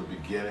has a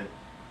beginning,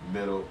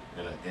 middle,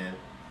 and an end.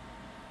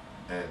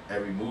 And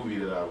every movie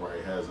that I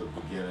write has a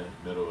beginning,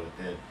 middle, and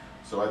end.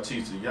 So I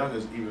teach the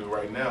youngest, even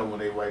right now, when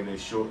they write their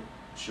short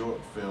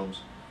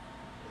films,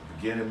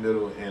 beginning,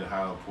 middle, and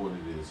how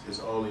important it is. It's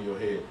all in your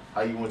head.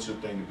 How you want your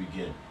thing to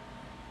begin.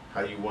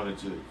 How you want it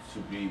to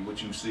be,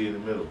 what you see in the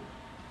middle,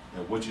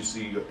 and what you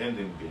see your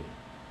ending being.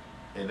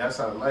 And that's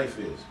how life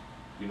is.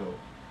 You know,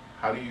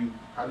 how do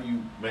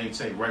you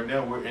maintain? Right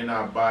now we're in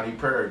our body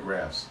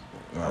paragraphs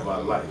of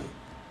our life.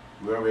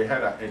 We already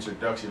had our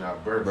introduction, our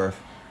birth.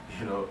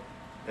 You know,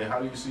 and how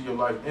do you see your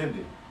life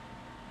ending?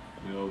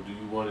 You know, do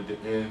you want it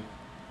to end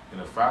in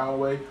a foul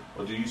way,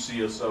 or do you see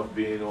yourself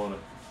being on a,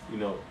 you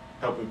know,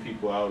 helping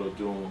people out or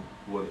doing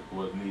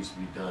what needs to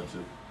be done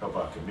to help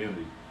our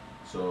community?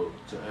 So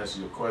to answer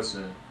your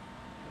question, you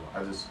know,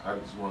 I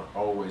just want to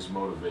always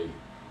motivate,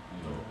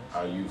 you know,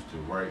 our youth to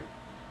write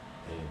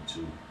and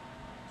to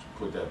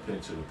put that pen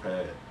to the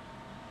pad.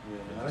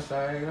 Yeah, like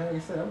I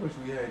said, I wish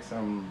we had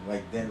something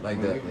like that Like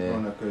when that, we were yeah.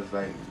 growing up, because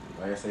like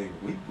I say,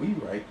 we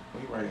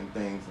writing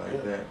things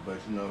like that, but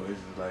you know, it's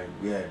just like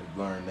we had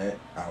to learn that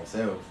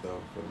ourselves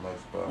though, for the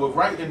most part. Well,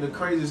 writing, the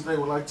craziest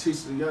thing when I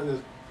teach the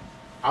youngest,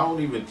 I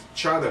don't even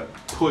try to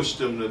push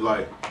them to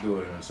like do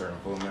it in a certain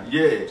format.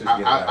 Yeah, Just get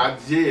it out.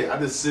 I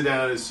just sit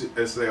down and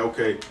say,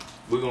 okay,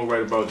 we're gonna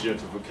write about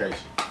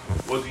gentrification.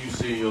 What do you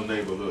see in your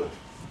neighborhood?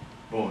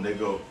 Boom, they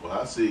go,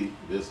 well, I see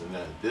this and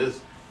that,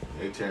 this.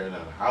 They tearing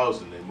down the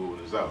house and they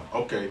moving us out.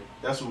 Okay,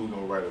 that's what we're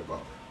gonna write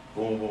about.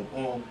 Boom, boom,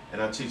 boom,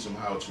 and I teach them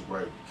how to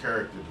write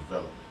character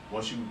development.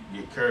 Once you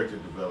get character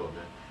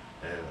development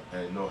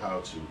and know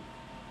how to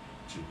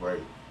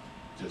write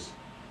just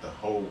the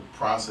whole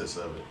process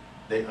of it,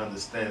 they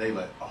understand. They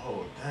like,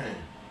 oh dang,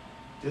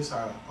 this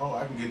how? Oh,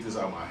 I can get this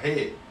out of my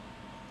head.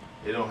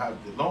 They don't have.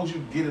 As long as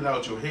you get it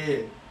out your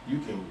head, you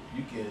can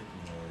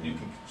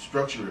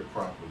structure it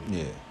properly.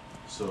 Yeah.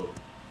 So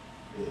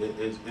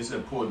it's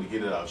important to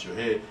get it out your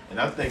head, and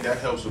I think that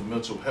helps with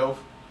mental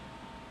health.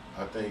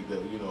 I think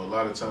that, you know, a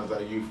lot of times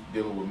our youth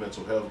dealing with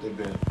mental health, they've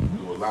been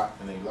through a lot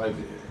in their life,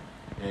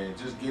 and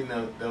just getting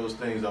those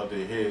things out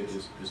their head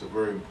is a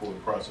very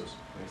important process.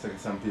 It's like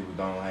some people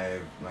don't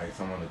have like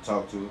someone to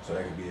talk to, so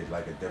that could be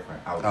like a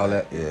different outlet.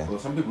 Outlet, yeah. Well,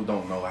 some people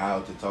don't know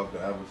how to talk to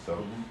others,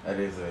 so that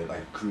is a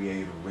like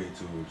creative way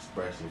to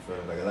express your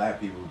feelings. Like a lot of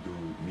people do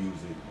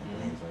music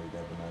and things like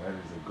that, but no, that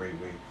is a great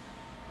way.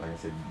 Like I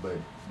said, but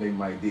they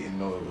didn't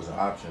know it was an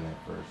option at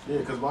first. Yeah,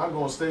 because when I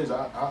go on stage,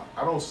 I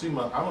don't see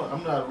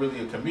I'm not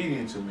really a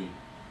comedian to me.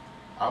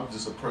 I'm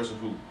just a person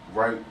who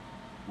write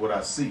what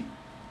I see.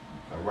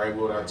 I write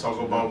what I talk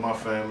about my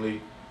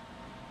family.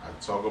 I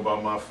talk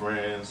about my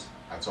friends.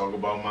 I talk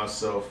about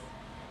myself.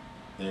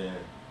 And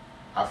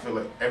I feel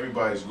like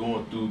everybody's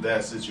going through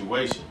that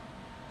situation.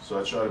 So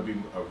I try to be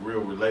a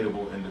real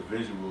relatable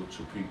individual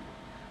to people.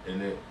 And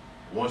then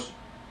once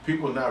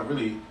people are not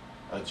really,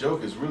 a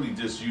joke is really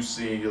just you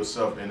seeing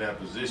yourself in that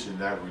position,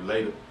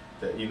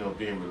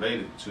 being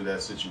related to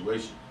that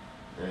situation.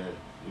 And,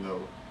 you know,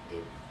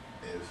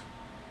 if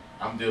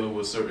I'm dealing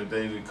with certain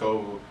things in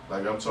COVID,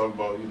 like I'm talking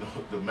about, you know,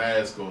 the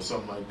mask or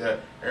something like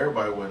that,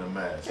 everybody wearing a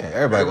mask. Yeah,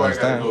 everybody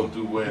got to go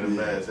through wearing a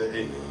mask.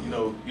 You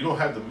know, you don't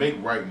have to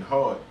make writing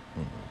hard.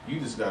 You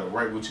just got to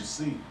write what you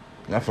see.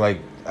 I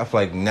feel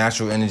like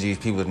natural energies,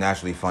 people are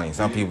naturally funny.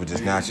 Some people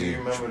just naturally. Do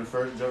you remember the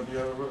first joke you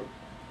ever wrote?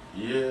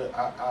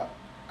 Yeah,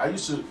 I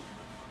used to.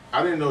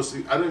 I didn't know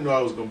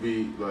I was gonna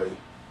be like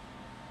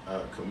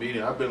a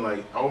comedian. I've been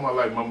like all my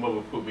life. My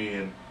mother put me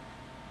in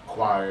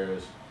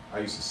choirs. I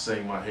used to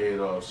sing my head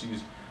off.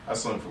 I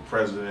sung for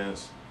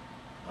presidents.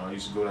 I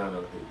used to go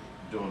down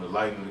during the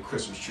lighting of the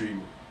Christmas tree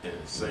and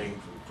sing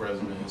for the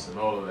presidents and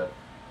all of that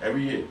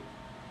every year.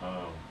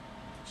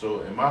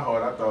 So in my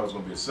heart, I thought I was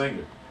gonna be a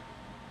singer.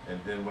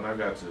 And then when I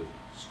got to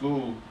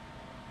school,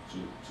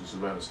 to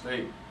Savannah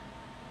State,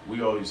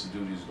 we all used to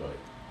do these like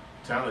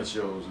talent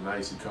shows, and I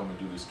used to come and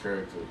do this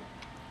character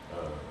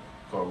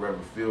called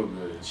Reverend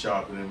Feelgood, and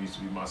Sharp and them used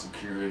to be my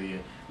security,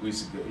 and we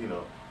used to go, you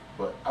know,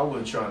 but I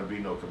wasn't trying to be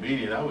no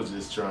comedian. I was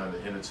just trying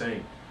to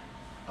entertain.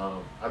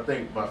 I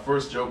think my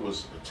first joke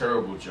was a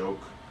terrible joke.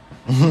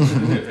 You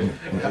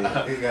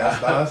gotta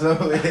start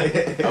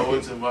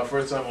something. My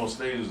first time on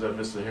stage was at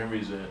Mr.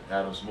 Henry's in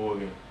Adams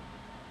Morgan,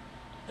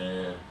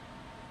 and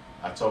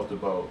I talked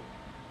about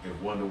if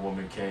Wonder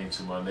Woman came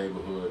to my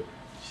neighborhood,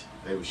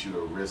 they would shoot her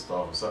wrist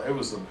off or something. It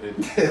was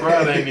the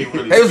crowd ain't even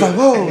really. They was like,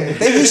 whoa,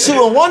 they be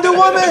shooting Wonder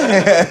Woman.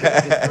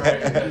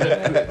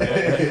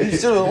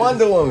 Shooting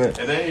Wonder Woman.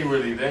 And they ain't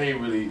really,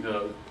 you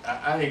know,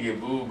 I ain't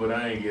get booed, but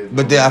I ain't get.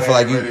 But then I feel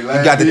like you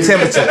got the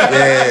temperature.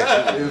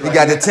 Yeah, you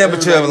got the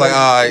temperature of like,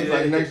 all right.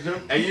 Like next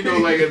joke. And you know,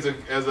 like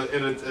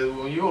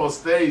when you're on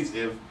stage,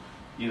 if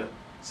you know.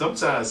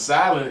 Sometimes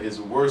silent is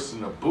worse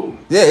than a boo.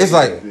 Yeah, it's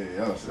like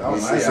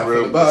It's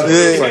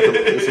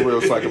a real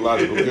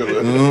psychological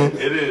killer. Mm-hmm.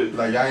 It is.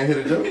 Like y'all ain't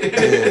hear the joke.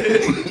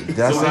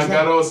 That's So when I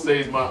got on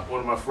stage, one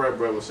of my frat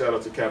brothers, shout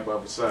out to Cap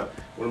Alpha Psi,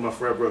 one of my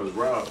frat brothers,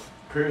 Rob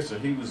Pearson,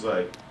 he was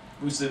like,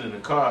 we was sitting in the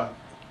car,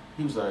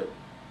 he was like,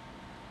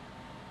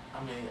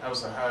 I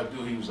was like, how I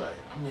do? He was like,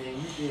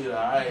 you did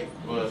all right,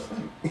 but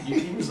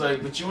he was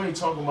like, but you ain't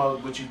talking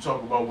about what you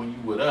talk about when you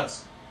with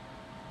us.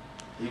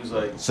 He was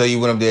like, So you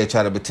went up there and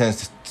tried to pretend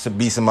to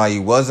be somebody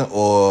you wasn't,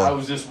 or I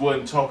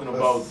wasn't talking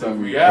about the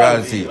Some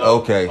reality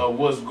okay. of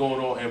what's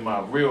going on in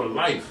my real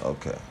life.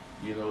 okay.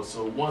 You know,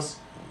 so once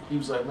he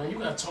was like, man, you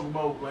gotta talk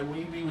about like when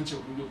you be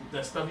with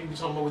that stuff you be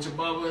talking about with your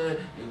mother and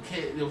your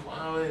kid, your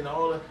father and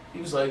all that.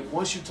 He was like,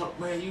 once you talk,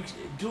 man, you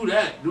do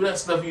that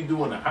stuff you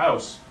do in the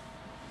house.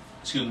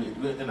 Excuse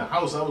me, in the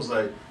house. I was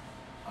like,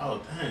 oh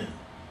damn.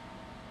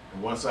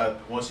 And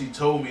once he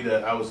told me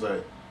that, I was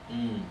like,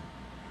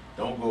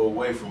 don't go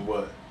away from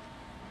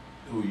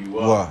who you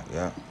are. Wow,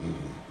 yeah.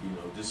 You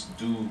know, just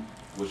do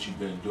what you've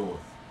been doing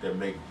that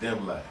make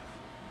them laugh.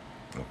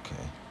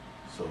 Okay.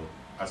 So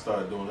I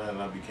started doing that,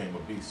 and I became a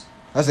beast.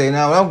 I say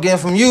now, what I'm getting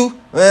from you,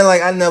 man,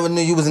 like I never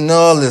knew you was in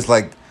all this,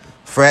 like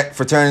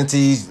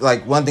fraternities.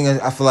 Like one thing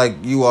I feel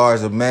like you are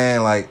as a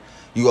man, like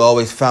you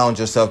always found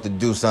yourself to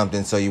do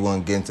something, so you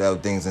wouldn't get into other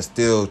things and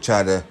still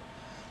try to,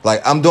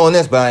 like I'm doing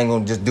this, but I ain't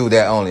gonna just do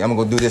that only. I'm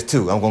gonna go do this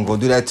too. I'm gonna go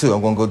do that too.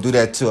 I'm gonna go do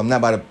that too. I'm not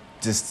about to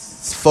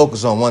just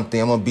focus on one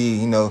thing. I'm gonna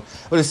be, what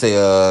do you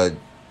say,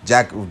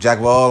 jack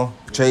of all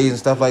trades and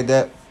stuff like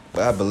that.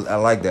 But I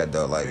like that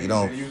though. Like you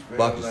don't feel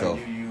buck like yourself.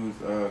 you use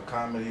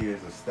comedy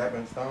as a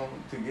stepping stone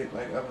to get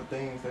like other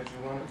things that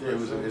you want to Yeah,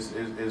 pursue?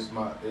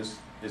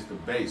 it's the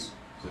base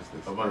Just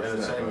the of my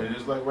first step, entertainment.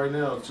 It's like right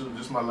now too.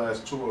 This is my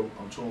last tour.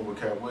 I'm touring with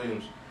Cat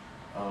Williams,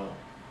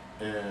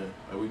 and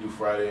we do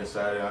Friday and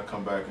Saturday. I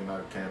come back and I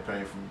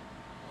campaign from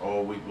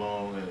all week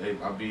long,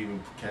 and I'll be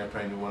even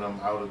campaigning when I'm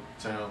out of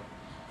town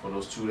for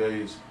those 2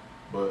 days.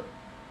 But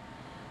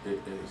it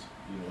is,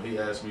 he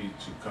asked me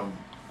to come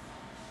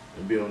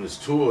and be on this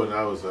tour, and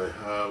I was like,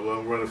 well,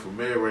 I'm running for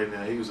mayor right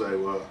now. He was like,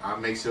 well, I'll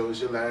make sure it's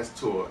your last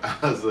tour. I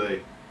was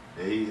like,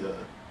 and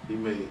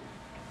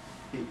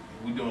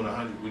we doing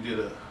 100. We did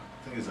I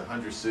think it's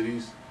 100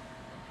 cities.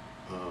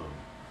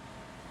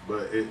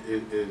 But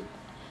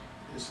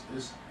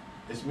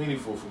it's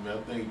meaningful for me. I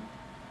think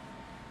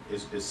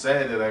it's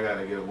sad that I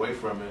gotta get away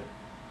from it,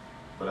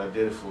 but I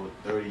did it for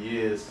 30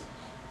 years,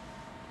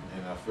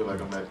 and I feel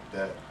like I'm at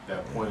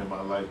that point in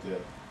my life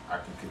that I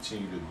can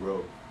continue to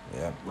grow.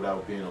 Yeah.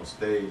 Without being on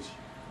stage.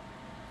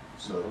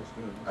 So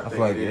I think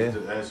like it is,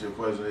 it. to answer your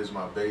question, it's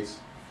my base.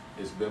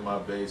 It's been my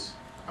base.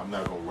 I'm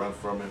not gonna run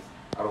from it.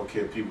 I don't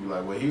care if people be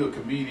like, well, he a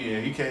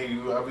comedian, he can't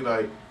do. I'll be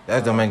like,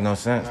 That don't make no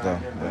sense Nah, I though.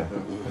 get that,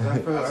 Yeah.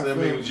 though. 'Cause I said,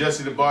 maybe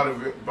Jesse the Body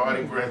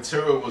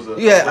Ventura was a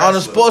Yeah,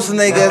 Arnold wrestler.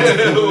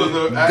 Schwarzenegger,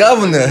 Was a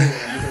governor. You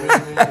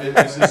feel me?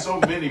 It's just so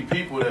many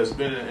people that's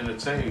been in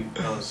entertainment.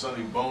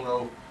 Sonny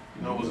Bono,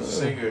 was a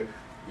singer.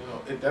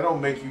 That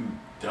don't make you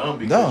dumb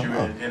because you're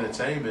in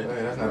entertainment.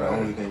 Yeah, that's not the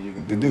only thing you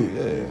can To do. do,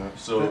 yeah.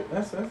 So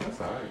that's all right.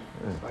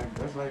 Yeah.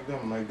 That's like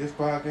them. Like this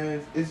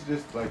podcast, it's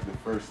just like the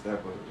first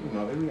step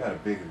of we got a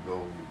bigger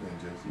goal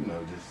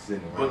than just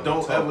sitting around. but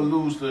don't talking. ever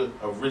lose the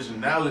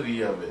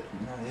originality of it.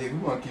 Nah, yeah, we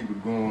want to keep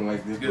it going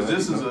like this. Because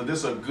but, this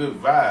is a good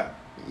vibe.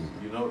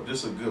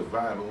 This is a good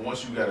vibe. And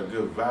once you got a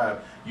good vibe,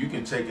 you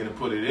can take it and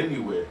put it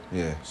anywhere.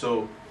 Yeah.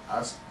 So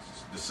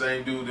the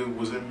same dude that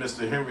was in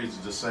Mr. Henry's is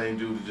the same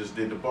dude that just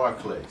did the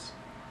Barclays.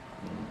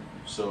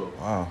 So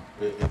Wow.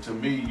 to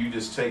me, you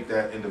just take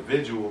that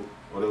individual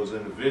or those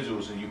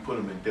individuals and you put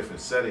them in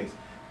different settings.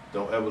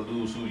 Don't ever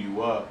lose who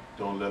you are.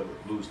 Don't ever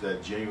lose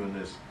that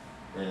genuineness,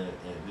 and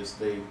just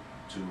stay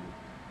to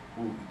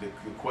the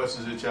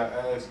questions that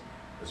y'all ask.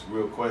 It's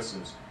real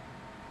questions.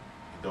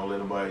 Don't let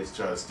nobody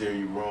try to steer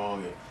you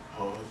wrong.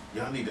 And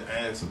y'all need to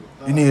ask.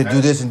 You need to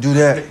do this and do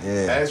that.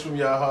 Yeah. Ask from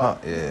your heart.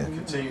 Yeah. And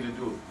continue to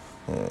do it.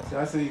 Yeah. So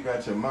I see you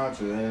got your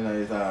mantra, and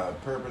it's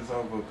purpose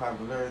over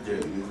popularity. Yeah,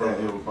 Is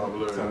purpose that over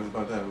popularity. Tell us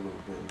about that a little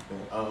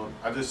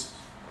bit.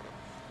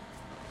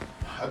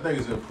 I think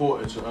it's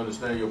important to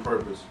understand your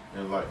purpose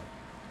in life,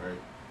 right?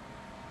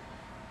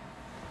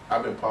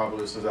 I've been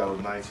popular since I was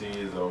 19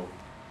 years old.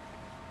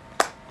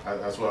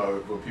 That's why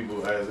when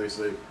people ask, they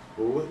say,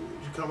 well, what,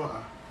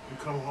 you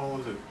come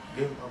home to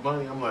get my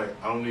money? I'm like,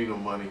 I don't need no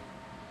money.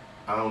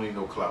 I don't need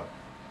no clout.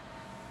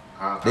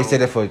 They say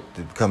that for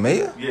the come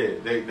mayor? Yeah,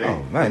 they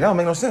Oh man, that don't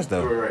make no sense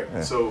though. right.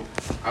 Yeah. So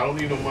I don't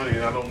need no money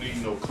and I don't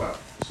need no clout.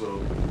 So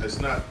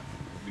it's not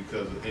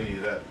because of any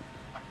of that.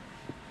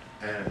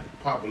 And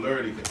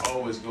popularity can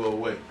always go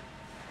away.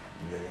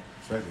 Yeah,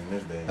 especially in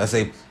this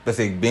day. Let's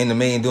say being the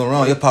mayor and doing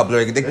wrong, your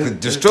popularity, they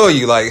could destroy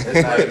you. Like,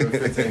 It's not even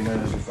 15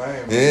 minutes of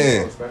fame. yeah,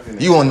 Especially in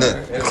you on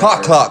the era.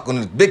 clock on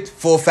the big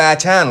 4 or 5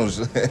 channels.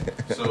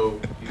 So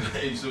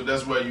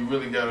that's why you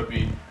really gotta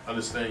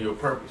understand your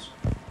purpose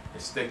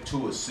and stick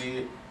to it. See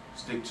it,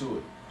 stick to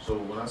it. So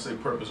when I say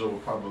purpose over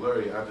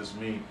popularity, I just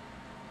mean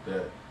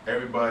that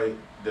everybody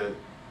that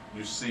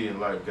you see in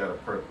life got a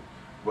purpose.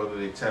 Whether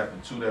they tap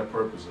into that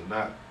purpose or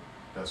not,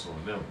 that's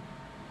on them.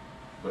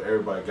 But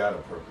everybody got a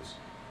purpose.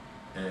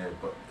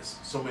 But it's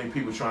so many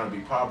people trying to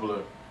be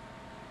popular,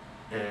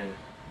 and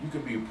you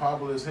can be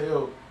popular as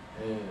hell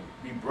and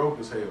be broke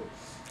as hell.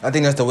 I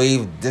think that's the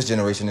wave this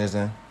generation is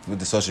in with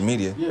the social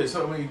media. Yeah,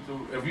 so I mean,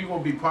 if you're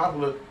gonna be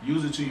popular,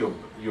 use it to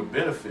your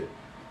benefit.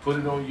 Put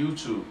it on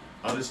YouTube.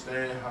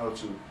 Understand how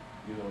to,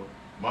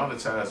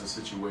 monetize the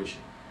situation.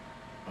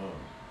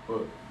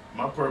 But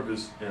my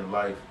purpose in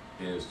life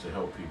is to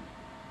help people.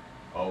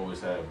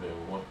 always have been.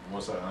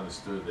 Once I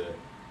understood that,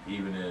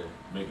 even in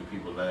making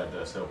people laugh,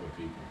 that's helping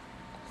people.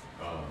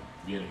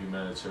 Being a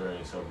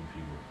humanitarian is helping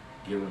people.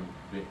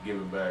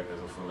 Giving back as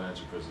a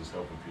philanthropist is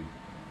helping people.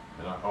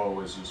 And I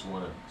always just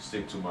want to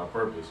stick to my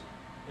purpose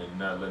and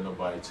not let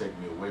nobody take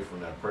me away from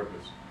that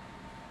purpose,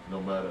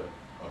 no matter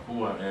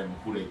who I am,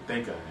 who they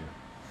think I am.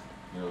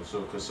 You know,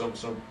 so because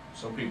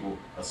some people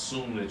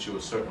assume that you're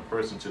a certain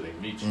person till they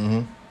meet you,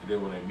 and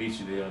then when they meet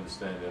you, they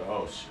understand that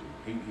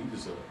he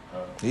just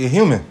you're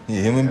human. You're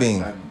a human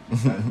being. Not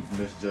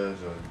misjudge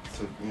or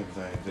took, you know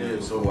what I'm saying? Yeah,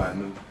 so who I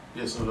knew.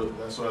 Yeah, so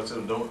that's why I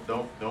tell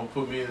them don't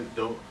put me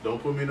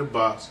in a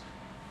box,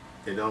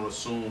 and don't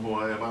assume who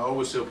I am. I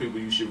always tell people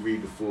you should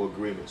read the 4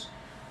 Agreements.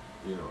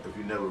 You know, if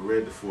you never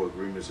read the 4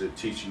 Agreements, it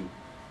teach you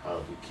how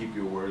to keep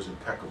your words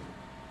impeccable.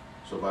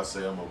 So if I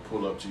say I'm gonna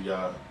pull up to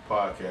y'all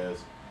podcast,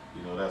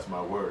 you know, that's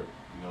my word.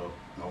 You know,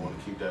 I want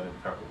to keep that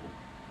impeccable.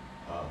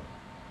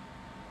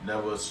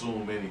 Never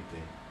assume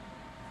anything.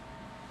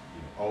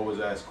 You know, always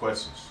ask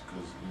questions,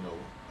 because you know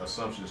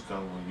assumptions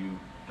come when you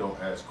don't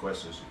ask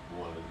questions.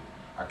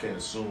 I can't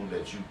assume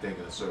that you think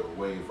in a certain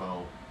way if I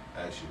don't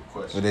ask you a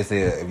question. What they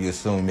say, if you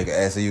assume, you make an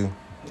ass of you.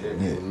 Yeah.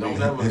 Don't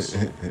never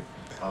assume.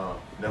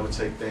 Never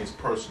take things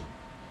personal.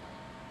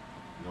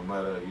 No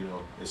matter, you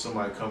know, if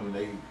somebody come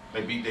and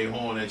they beat their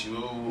horn at you,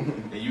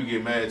 and you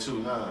get mad too.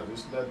 Nah,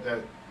 just let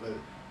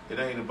it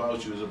ain't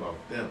about you, it's about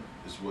them.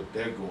 It's what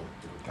they're going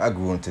through. I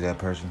grew into that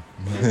person.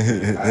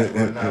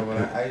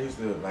 I used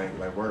to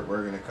like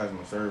working in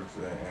customer service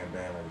and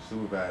being like a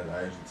supervisor.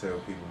 I used to tell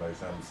people like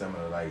something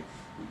similar, like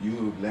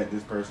you let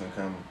this person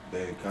come,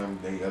 they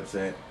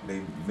upset,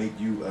 they make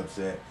you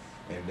upset,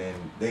 and then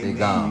they leave,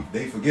 gone.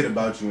 they forget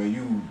about you, and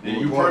you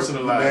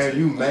personalize it.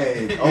 You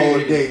mad all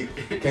day,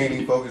 can't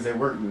even focus at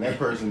work, and that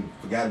person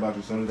forgot about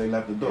you as soon as they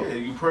left the door. Yeah,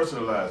 you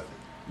personalize it.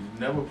 You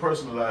never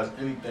personalize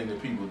anything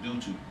that people do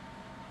to you.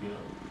 You know,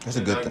 that's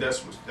a good thing.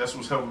 That's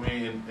what's helping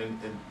me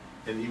in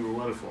even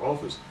running for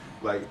office.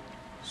 Like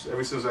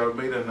ever since I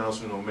made that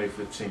announcement on May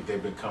 15th,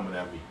 they've been coming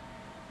at me.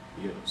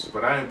 You know,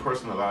 but I ain't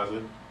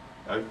personalizing.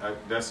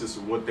 That's just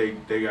what they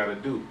got to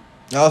do.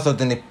 I also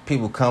think that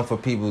people come for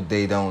people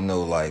they don't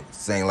know, like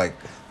saying like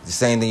the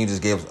same thing you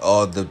just gave us,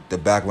 all the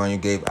background you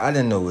gave. I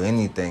didn't know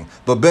anything,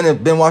 but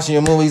been watching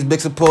your movies,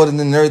 big supporter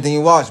in everything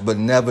you watched, but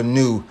never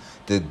knew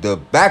the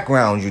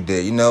background you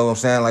did. You know what I'm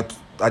saying? Like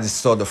I just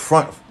saw the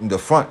front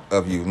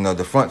of you, you know,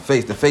 the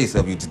face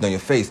of you, to know your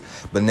face.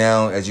 But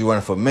now, as you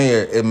running for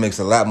mayor, it makes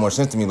a lot more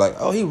sense to me. Like,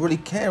 oh, he really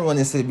can run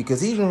this city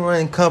because he's been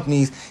running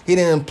companies, he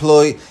didn't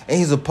employ, and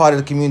he's a part of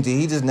the community.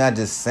 He just not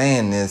just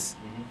saying this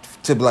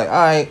to be like, all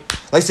right,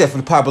 like I said, for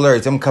the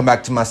popularity, I'm gonna come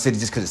back to my city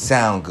just because it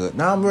sound good.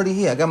 Now I'm already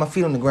here. I got my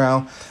feet on the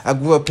ground. I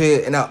grew up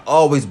here, and I've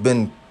always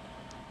been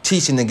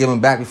teaching and giving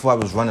back before I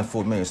was running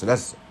for mayor. So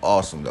that's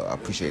awesome, though. I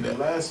appreciate that.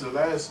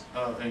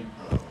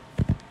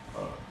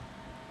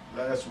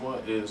 Last one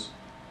is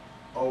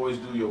always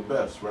do your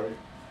best, right?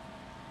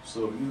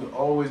 So you can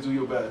always do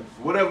your best.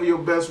 Whatever your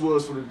best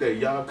was for the day,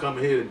 y'all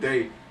coming here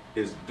today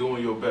is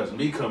doing your best.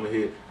 Me coming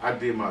here, I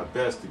did my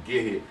best to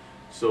get here.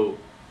 So,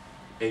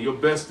 and your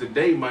best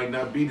today might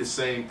not be the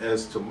same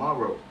as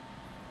tomorrow.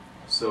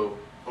 So,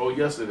 or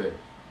yesterday.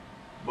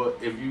 But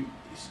if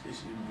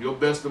your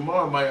best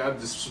tomorrow I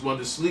just want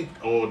to sleep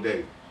all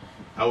day.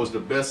 I was the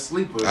best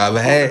sleeper I ever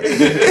had.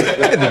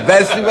 The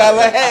best sleep I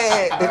ever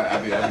had.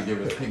 I be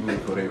giving people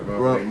for their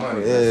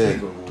money. Yeah.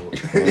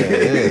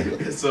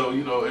 So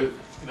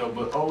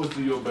but always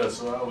do your best.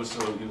 So I always say,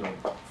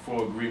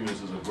 4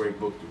 Agreements is a great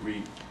book to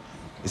read.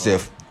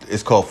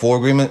 It's called 4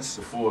 Agreements.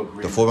 The 4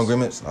 Agreements. The 4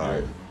 Agreements. All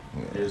right.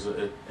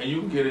 Yeah. And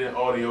you can get it in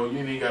audio. You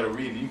ain't got to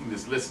read it. You can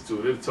just listen to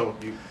it. It'll talk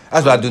to you.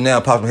 That's what I do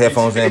now. Pop some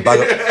headphones in.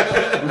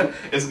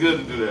 It's good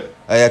to do that.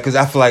 Yeah, because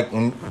I feel like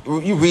when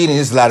you reading,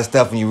 there's a lot of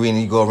stuff when you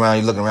reading, you go around,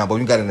 you looking around, but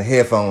when you got it in the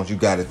headphones, you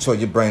got it.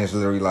 Your brain is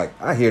literally like,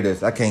 I hear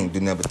this. I can't do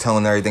nothing but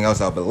tone everything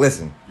else out, but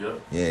listen.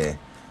 Yep. Yeah.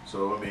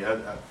 So I mean,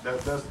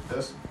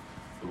 that's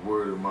the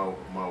word of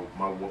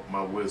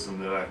my wisdom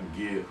that I can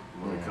give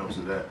when it comes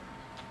to that.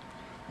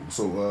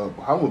 So,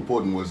 how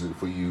important was it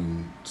for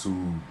you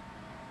to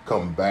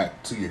come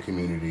back to your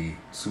community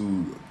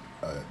to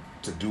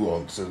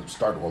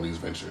start all these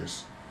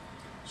ventures?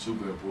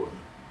 Super important.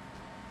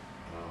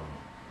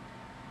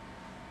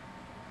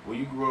 When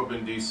you grew up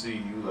in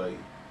DC,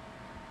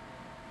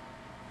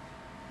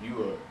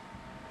 you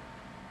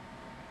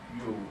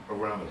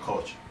around a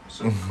culture, a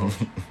certain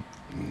culture.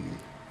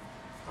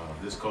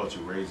 This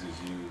culture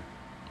raises you,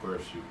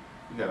 births you.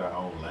 We got our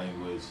own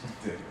language.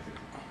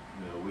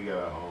 We got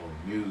our own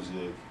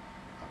music,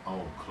 our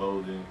own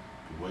clothing,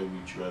 the way we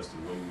dress, the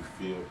way we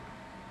feel.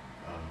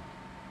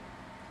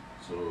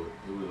 So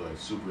it was like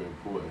super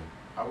important.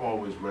 I've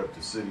always repped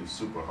the city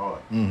super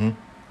hard. Mm-hmm.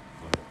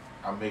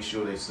 I make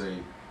sure they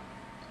say,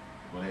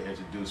 when they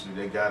introduce me,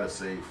 they gotta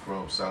say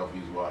from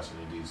Southeast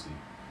Washington, D.C.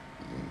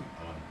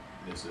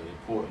 It's an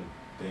important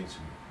thing to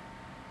me.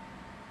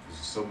 Because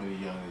there's so many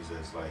youngins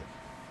that's like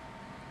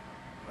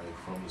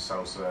from the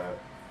South Side,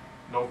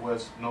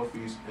 Northwest,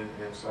 Northeast, and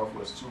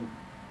Southwest too,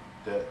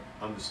 that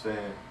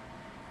understand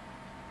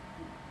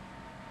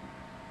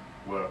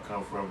where I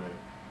come from, and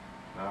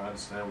I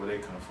understand where they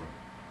come from.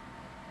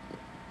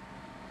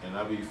 And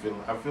I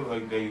feel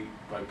like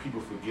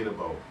people forget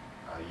about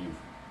our youth,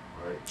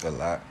 right? A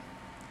lot.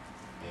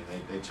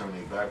 And they turn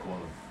their back on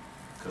them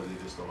because they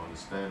just don't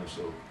understand them.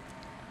 So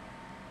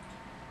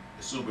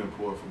it's super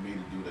important for me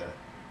to do that.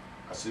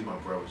 I see my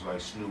brothers like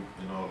Snoop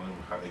and all of them,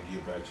 how they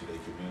give back to their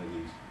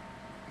communities.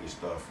 They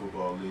start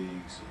football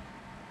leagues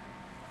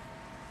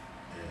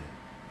and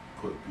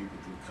put people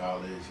through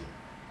college and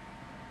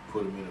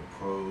put them in the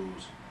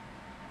pros.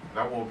 And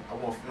I want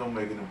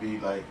filmmaking to be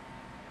like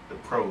the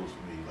pros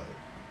for me, like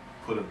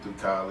put them through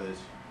college,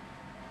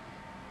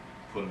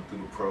 put them through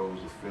the pros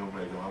of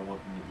filmmaking. I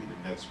want them to be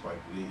the next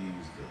Spike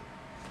Lees.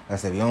 I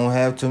said, you don't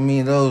have too many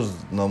of those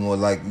no more.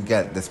 Like, you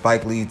got the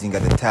Spike Lees, you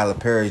got the Tyler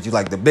Perrys, you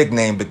like the big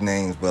names,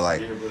 but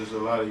like, yeah, but there's a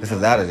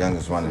lot of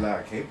youngest There's a running. lot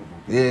of capable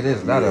people. Yeah, it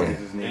is a lot of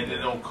them. and it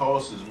don't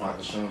cost as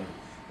much. Yeah,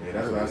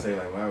 that's what I say.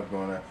 Like when I was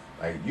growing up,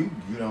 like you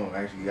don't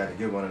actually got to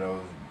get one of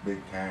those big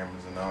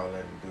cameras and all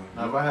that to do.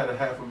 Now, if I had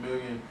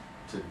 $500,000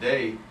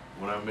 today,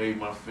 when I made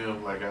my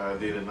film like I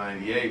did in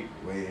 '98,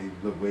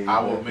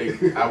 I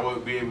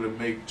would be able to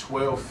make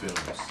 12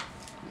 films.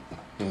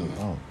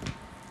 Oh.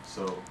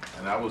 So,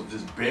 and I was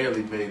just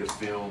barely made a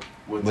film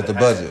with the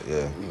budget,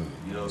 yeah.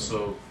 You know,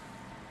 so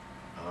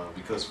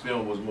because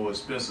film was more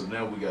expensive,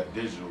 now we got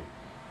digital.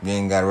 You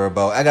ain't gotta worry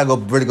about. I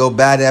gotta go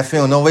buy that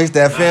film. Don't waste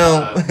that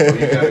film.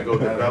 You gotta go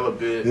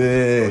develop it.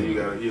 Yeah. You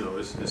gotta,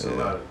 it's a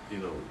lot of,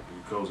 it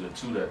goes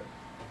into that.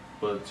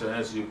 But to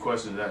answer your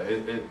question, that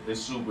it's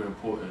super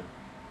important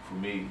for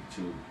me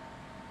to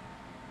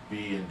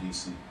be in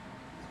DC,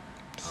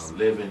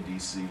 live in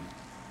DC,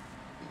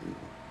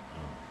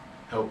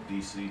 help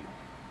DC,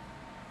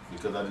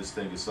 because I just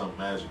think it's something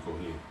magical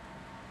here,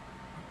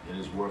 and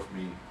it's worth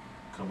me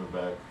coming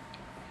back.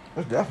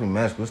 It's definitely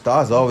magical.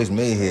 Stars always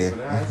made here. But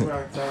that's what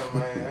I tell them,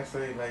 man. I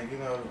say, like,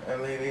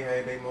 LA, they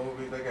had their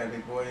movies. They got their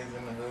Boys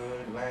in the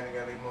Hood. Atlanta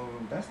got their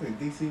movies. That's what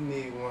DC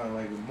need one,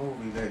 like a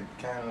movie that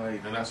kind of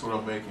like. And that's what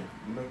I'm making.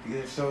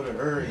 It show the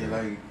area,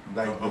 like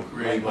I'm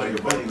creating like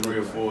about 3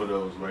 or 4 of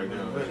those right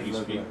now as we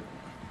speak.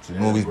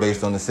 Movies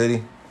based on the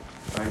city.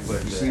 Like,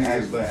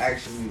 but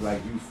actually,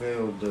 like you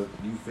feel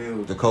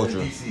the culture.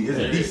 DC.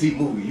 It's a DC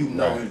movie. You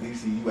know it's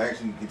DC. You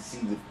actually can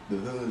see the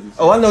hoods.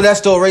 Oh, I know that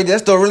store right there.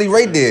 That store really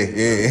right there.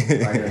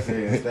 Yeah. Like I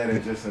said, instead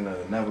of just in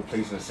another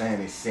place in saying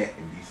they set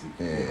in DC.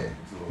 Yeah.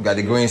 You got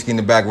the green screen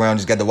in the background.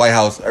 Just got the White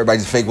House. Everybody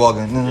just fake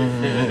walking. No.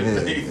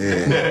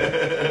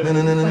 They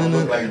don't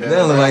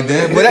look like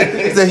that. But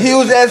it's a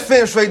huge ass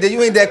fence right there.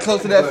 You ain't that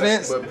close to that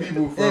fence. But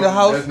people from in the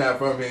house. That's not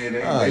from here.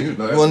 They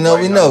Well, no,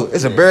 we know.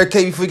 It's a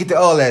barricade before we get to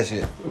all that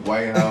shit.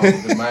 White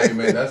House, the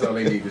Monument, that's all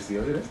they need to see.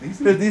 Oh, that's DC.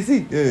 That's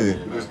DC.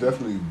 Yeah. It's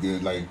definitely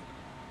good. Like,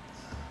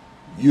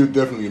 you're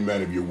definitely a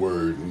man of your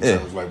word in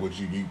terms of like what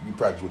you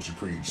practice what you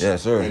preach. Yeah,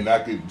 sure. And I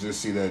could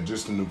just see that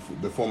just in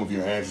the form of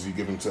your answers you're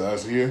giving to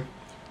us here.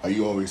 How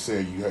you always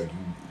said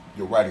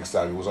your writing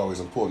style, it was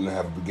always important to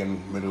have a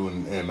beginning, middle,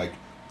 and like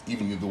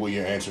even the way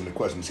you're answering the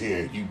questions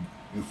here, you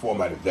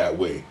format it that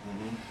way.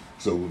 Mm-hmm.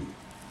 So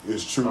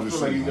it's true I to feel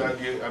see. like you gotta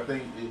get. I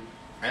think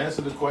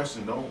answer the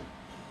question. Don't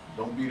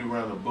beat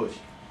around the bush.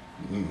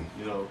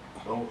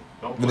 Don't.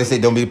 But they say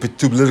don't be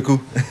too political.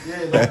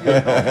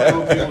 Yeah,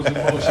 don't feel people's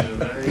emotions,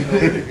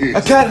 man.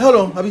 I can't. Hold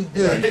on.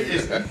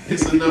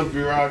 It's enough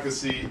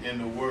bureaucracy in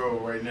the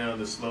world right now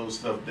to slow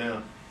stuff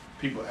down.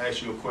 People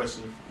ask you a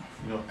question,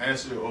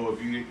 answer, or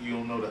if you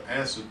don't know the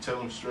answer, tell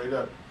them straight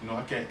up.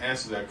 I can't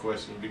answer that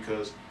question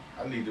because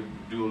I need to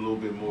do a little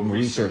bit more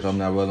research. I'm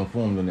not well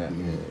informed on that.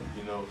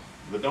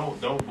 But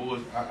don't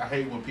bullshit. I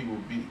hate when people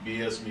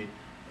BS me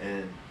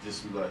and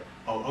just be like,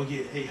 oh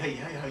yeah, hey,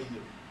 how you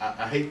doing?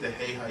 I hate the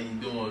hey, how you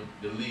doing,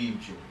 the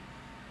leave you.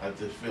 I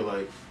just feel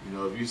like,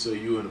 if you say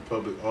you're in a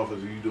public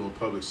office or you're doing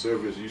public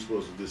service, you're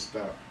supposed to just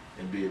stop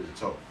and be able to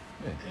talk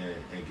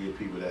and give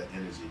people that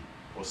energy.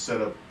 Or set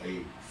up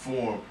a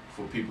forum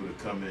for people to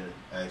come in and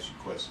ask you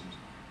questions.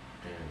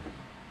 And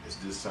it's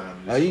this time.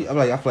 I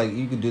feel like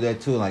you could do that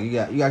too. Like you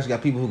actually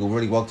got people who can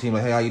really walk to you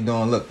like, hey, how you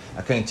doing? Look,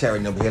 I can't chat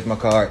right now, but here's my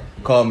card.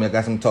 Call me. I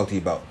got something to talk to you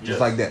about. Just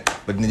like that.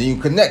 But then you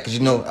can connect because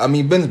I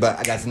mean business, but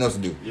I got something else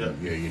to do. Yeah,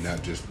 you're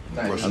not just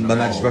brushing I'm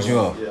not just brushing you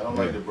off. Yeah, I don't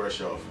like to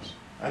brush off.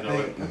 I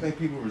think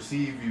people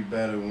receive you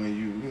better when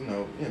you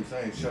know what I'm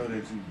saying, show that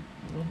you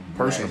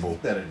personable.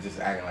 Instead of just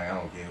acting like I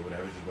don't care,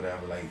 whatever, just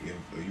whatever. Like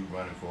if you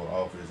running for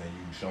office and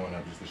you showing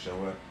up just to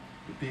show up,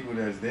 the people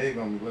that's there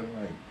gonna be looking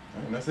like,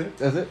 that's it.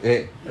 That's it.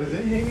 Yeah. That's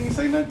it. He ain't even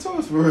say nothing to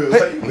us for real.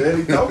 Like you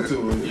barely talk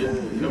to us.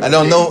 Yeah. I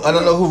don't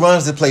know who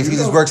runs the place. He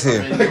just works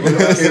here. When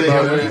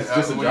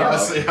I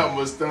say how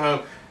much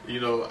time,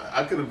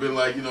 I could have been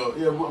like, I'm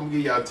gonna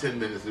give y'all 10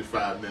 minutes and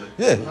 5 minutes.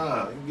 Yeah.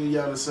 Nah, I'm gonna give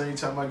y'all the same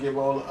time I give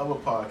all the other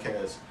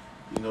podcasts.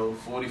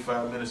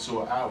 45 minutes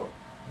to an hour.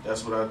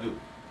 That's what I do.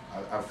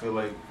 I feel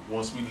like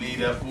once we leave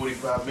that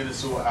 45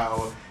 minutes to an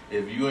hour,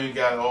 if you ain't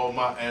got all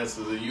my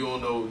answers and you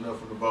don't know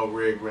nothing about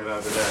Red Grant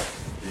after that,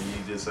 then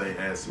you just ain't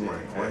answering my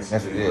question.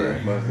 That's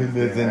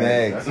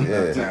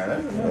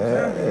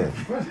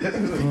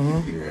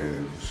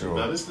Sure.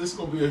 Now this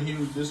gonna be a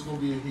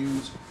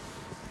huge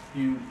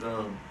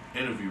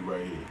interview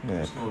right here.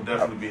 Yeah. It's gonna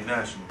definitely be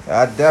national.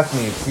 I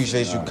definitely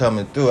appreciate you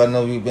coming through. I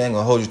know we ain't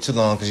gonna hold you too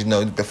long because you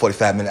know the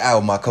 45-minute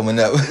album are coming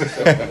up.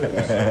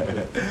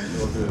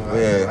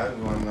 Yeah.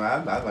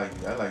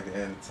 I like the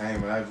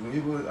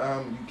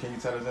entertainment. Can you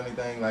tell us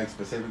anything like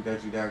specific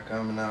that you got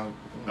coming out?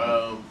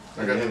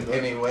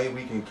 Any way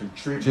we can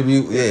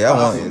contribute? Yeah, I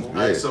want it. All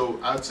right, so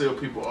I tell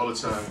people all the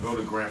time, go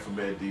to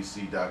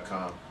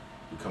grantformaddc.com,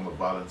 become a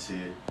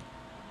volunteer,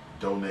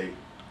 donate.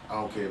 I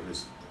don't care if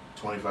it's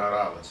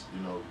 $25.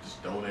 You know,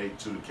 just donate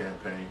to the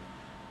campaign.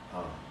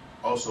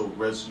 Also,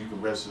 you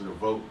can register to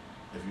vote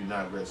if you're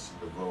not registered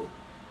to vote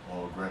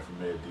on Grant for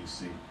Mayor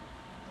DC.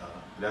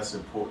 That's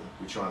important.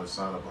 We're trying to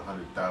sign up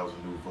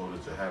 100,000 new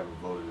voters that haven't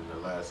voted in the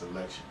last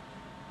election.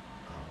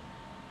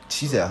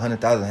 She said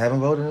 100,000 haven't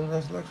voted in the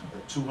last election?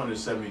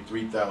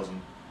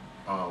 273,000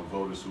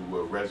 voters who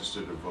were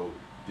registered to vote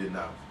did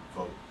not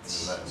vote in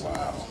the last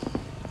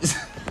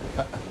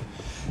election.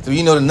 So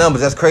you know the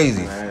numbers, that's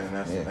crazy.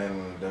 And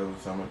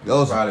some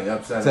Those probably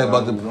upset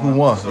about who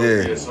won.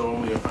 So, so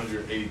only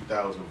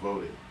 180,000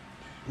 voted.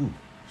 Ooh.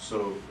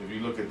 So if you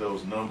look at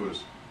those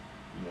numbers,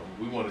 you know,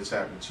 we want to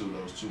tap into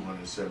those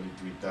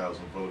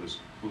 273,000 voters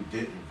who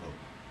didn't vote.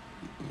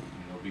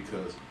 You know,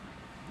 because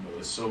you know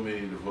there's so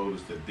many of the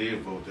voters that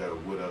did vote that are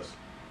with us,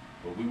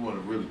 but we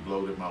want to really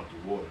blow them out the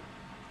water.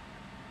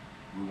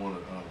 We want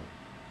to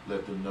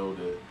let them know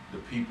that the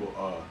people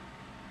are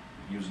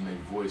using their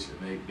voice and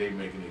they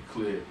making it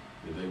clear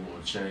that they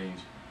want change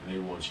and they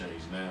want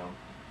change now,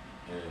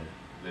 and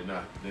they're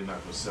not going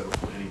to settle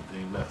for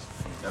anything less.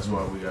 That's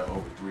why we got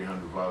over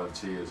 300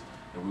 volunteers,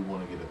 and we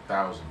want to get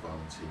 1,000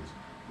 volunteers.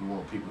 We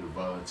want people to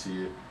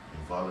volunteer,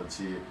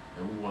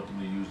 and we want them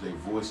to use their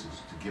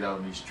voices to get out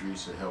in these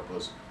streets and help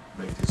us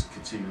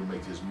continue to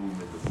make this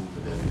movement the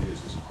movement that it is.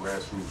 It's a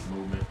grassroots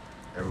movement.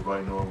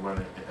 Everybody know I'm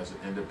running as an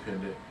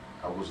independent.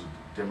 I was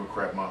a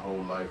Democrat my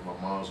whole life. My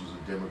mom's was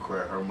a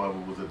Democrat. Her mother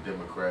was a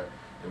Democrat.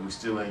 And we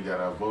still ain't got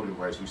our voting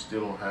rights. We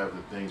still don't have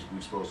the things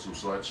we're supposed to.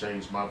 So I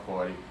changed my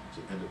party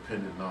to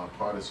independent,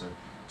 nonpartisan,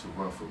 to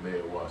run for mayor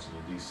of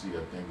Washington, D.C.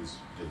 I think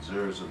it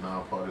deserves a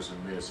nonpartisan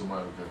mayor,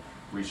 somebody who can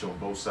reach on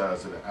both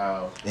sides of the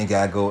aisle. I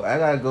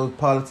gotta go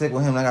politic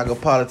with him. I gotta go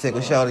politic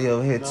with Shawty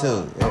over here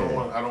too. I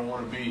don't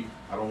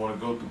want to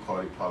go through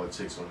party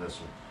politics on this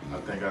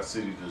one. I think our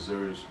city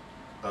deserves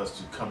us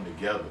to come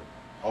together,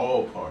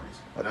 all parties.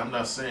 And I'm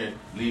not saying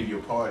leave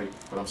your party,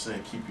 but I'm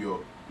saying keep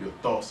your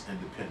thoughts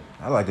independent.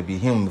 I like to be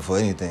human before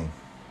anything.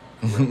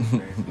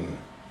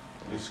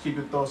 Just keep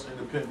your thoughts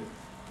independent.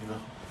 You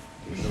know,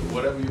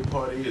 whatever your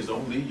party is,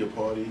 don't leave your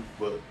party.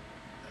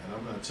 And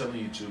I'm not telling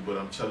you to, but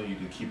I'm telling you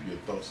to keep your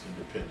thoughts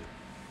independent.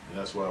 And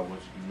that's why I want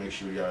you to make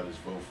sure y'all just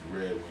vote for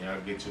red. When y'all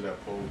get to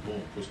that poll,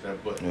 boom, push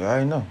that button. Yeah, I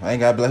already know. I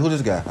ain't gotta be like, who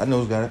this guy? I know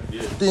who's got it.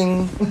 Yeah.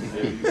 Ding.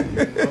 Yeah,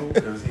 you know,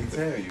 because he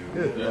tell you.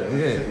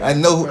 Yeah. I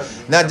know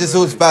who, not just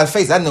who's by his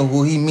face. I know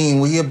who he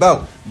mean, what he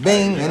about.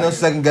 Bing. Ain't no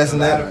second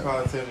guessing A lot that. of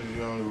politicians, you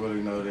don't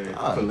really know their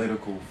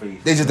political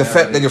face. They just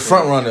they're your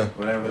front runner.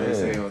 Whatever they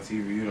say on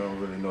TV, you don't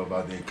really know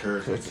about their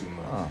character too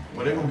much.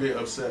 Well, they're going to get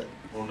upset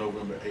on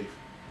November 8th,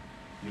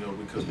 you know,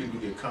 because people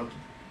get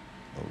comfortable.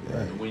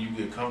 Okay. And when you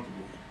get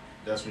comfortable,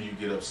 that's when you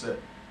get upset.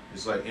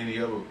 It's like any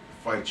other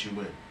fight you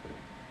win.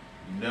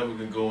 You never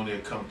can go in there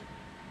comfortable.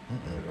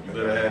 You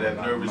better have that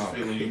nervous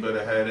feeling. You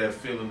better have that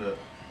feeling of,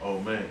 oh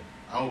man,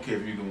 I don't care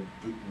if you can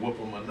whoop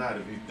them or not.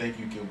 If you think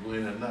you can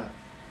win or not,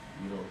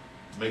 you know,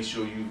 make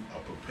sure you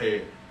are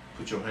prepared.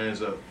 Put your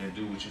hands up and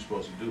do what you're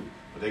supposed to do.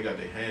 But they got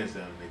their hands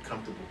down and they're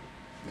comfortable.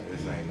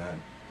 This ain't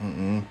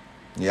nothing.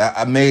 Yeah,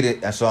 I made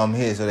it, and so I'm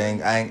here. So I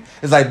ain't.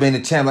 It's like being the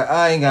champ. Like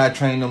I ain't gotta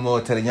train no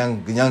more. Tell the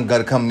young guy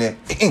to come there.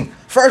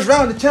 First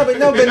round, the champ ain't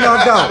never been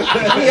knocked out.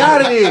 He out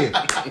of there.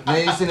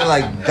 Man, you sitting there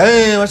like,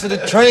 damn, I should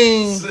have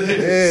trained.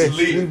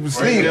 Sleep. I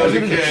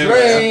should have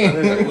trained.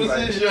 Who was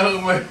this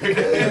young man?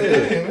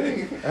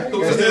 Who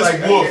was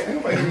this wolf?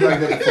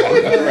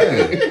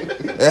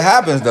 It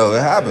happens though.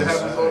 It happens. It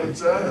happens all the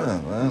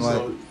time. Yeah, man,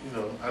 so you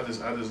know,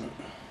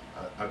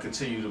 I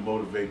continue to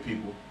motivate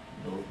people.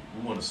 You know,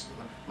 we want to.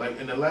 Like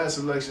in the last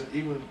election,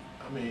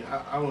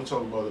 I don't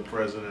talk about the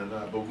president or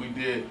not, but we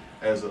did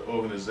as an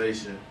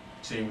organization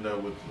teaming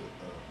up with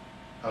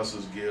the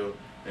Hustlers Guild,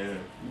 and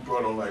we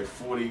brought on like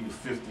 40 to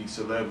 50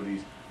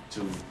 celebrities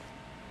to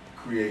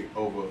create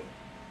over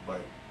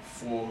like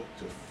 4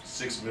 to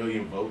 6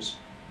 million votes,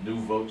 new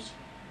votes,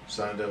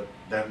 signed up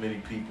that many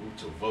people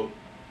to vote.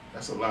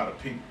 That's a lot of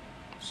people.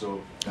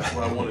 So that's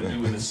what I want to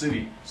do in the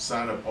city,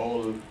 sign up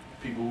all the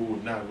people who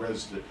are not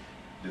registered,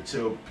 to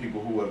tell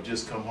people who have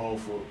just come home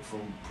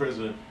from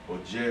prison or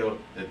jail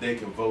that they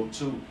can vote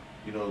too.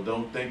 You know,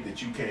 don't think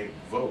that you can't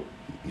vote.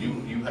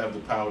 You have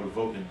the power to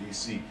vote in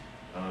D.C.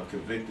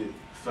 Convicted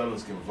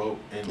felons can vote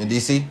in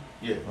D.C.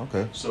 Yeah.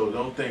 Okay. So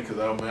don't think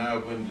because I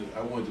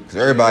went to. Cause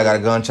everybody got a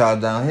gun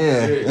child down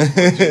here. Yeah,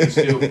 but you can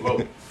still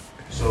vote.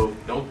 So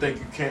don't think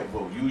you can't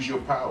vote. Use your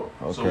power.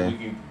 Okay. So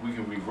we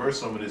can reverse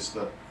some of this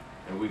stuff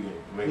and we can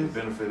make it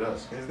benefit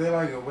us. Is there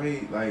like a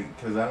way, like,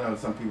 because I know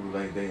some people,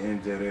 like, they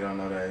in jail, they don't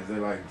know that. Is there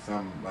like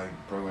some, like,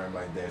 program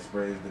like that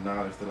spreads the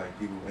knowledge to, like,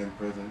 people in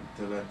prison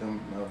to let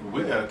them know?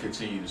 We got to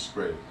continue to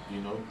spread it,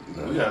 you know.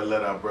 We got to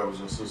let our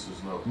brothers and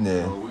sisters know. Yeah.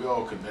 You know, we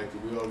all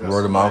connected. We all got Word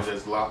of somebody mouth.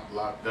 that's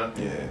locked up.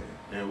 Yeah.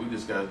 And we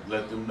just got to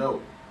let them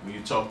know. When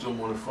you talk to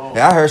them on the phone,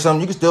 Yeah, I heard something.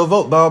 You can still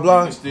vote, blah, blah.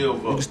 you can still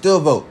vote. You can still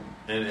vote.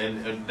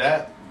 And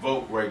that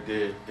vote right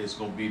there is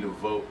going to be the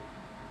vote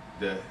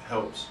that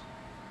helps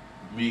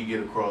me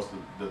get across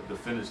the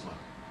finish line,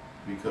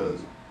 because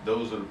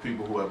those are the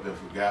people who have been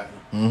forgotten.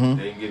 Mm-hmm.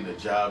 They ain't getting the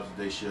jobs that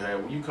they should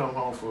have. When you come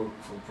home from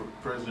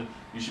prison,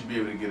 you should be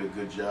able to get a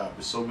good job.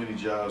 There's so many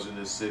jobs in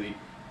this city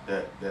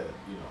that you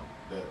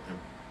know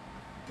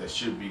that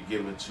should be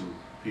given to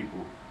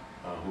people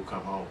who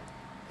come home,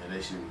 and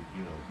they should,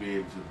 you know, be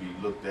able to be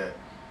looked at.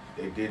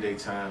 They did their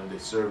time. They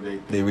served their.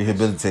 They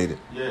rehabilitated.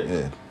 Yeah.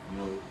 Yeah. You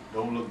know,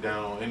 don't look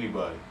down on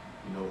anybody.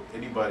 You know,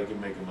 anybody can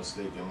make a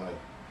mistake in life.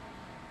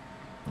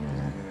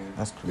 Yeah.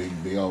 That's crazy.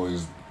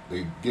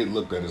 They get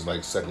looked at as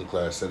like second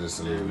class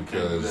citizens Yeah, we can't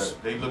do because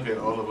that. They look at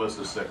all of us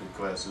as second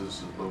class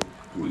citizens, but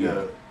we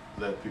gotta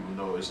let people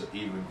know it's an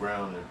even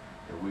ground,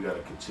 and we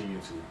gotta continue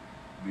to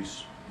be,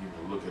 you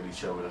know, look at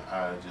each other in the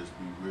eye and just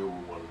be real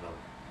with one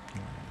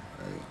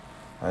another.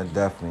 I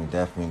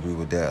definitely agree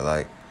with that.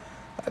 Like,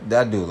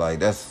 I do. Like,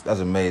 that's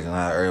amazing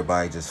how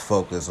everybody just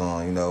focus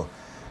on, you know,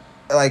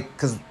 like,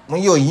 cause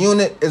when you're a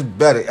unit, it's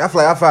better. I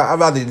feel like I'd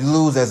rather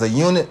lose as a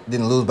unit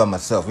than lose by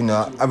myself. You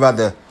know, I'd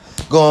rather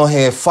go on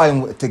here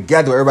fighting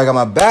together where everybody got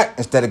my back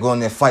instead of going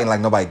there fighting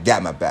like nobody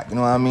got my back. You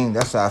know what I mean?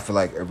 That's how I feel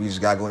like we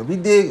just gotta go. If we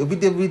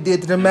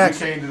did to the max.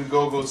 If we came to the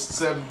go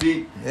 7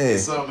 deep, Yeah. and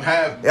something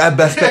happened. I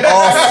best spend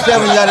all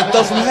 7 y'all to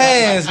throw some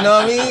hands, you know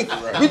what I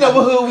mean? We know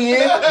what hood we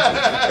in.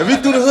 If we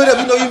threw the hood up,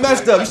 you know you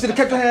messed up. You should have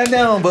kept your hand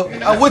down, but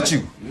I'm with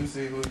you. You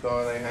see who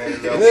throwing their hands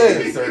up Yeah.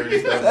 and certain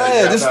stuff. Yeah,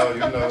 That's just how, you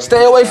know,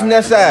 stay away from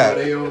that side.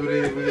 They over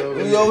there,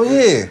 We over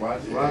here.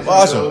 Watch You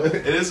know, them.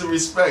 it is a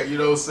respect, you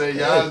know what I'm saying?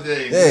 Y'all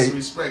days, Yeah. it's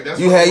respect. That's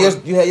You what I had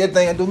want. your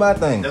thing, I do my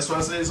thing. That's why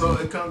I say so.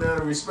 It comes down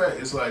to respect.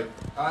 It's like,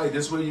 all right,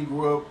 this way you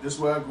grew up, this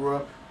way I grew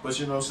up. But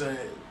you know what I'm saying?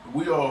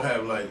 We all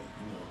have like,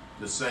 you know,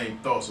 the same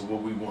thoughts of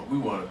what we want. We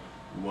want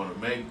to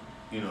make,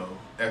 you know,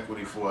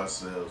 equity for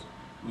ourselves.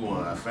 We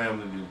want our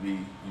family to be,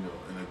 you know,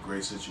 in a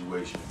great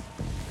situation.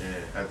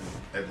 And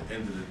at the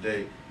end of the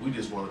day, we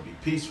just want to be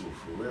peaceful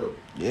for real.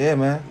 Yeah,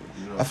 man.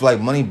 You know? I feel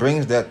like money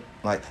brings that.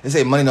 Like they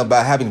say, money don't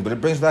buy happiness, but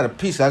it brings a lot of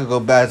peace. I could go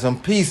buy some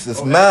peace.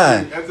 It's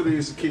mine. Equity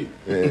is the key.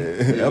 Yeah,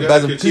 You I buy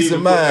gotta some continue peace to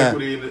of put mind.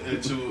 equity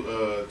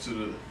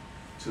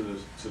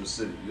to the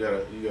city. You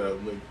gotta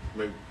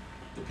make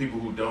the people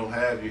who don't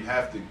have. You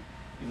have to,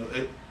 you know.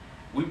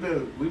 We've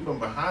been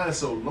behind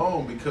so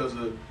long because of,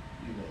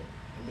 you know.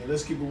 I mean,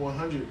 let's keep it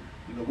 100.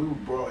 You know, we were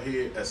brought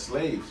here as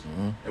slaves,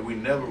 and we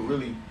never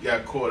really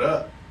got caught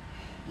up.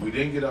 We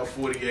didn't get our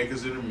 40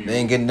 acres in the mule. They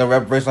ain't getting no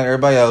reparation like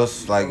everybody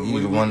else. Like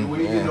you the one. We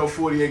didn't Yeah. get no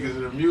 40 acres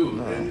in the mule,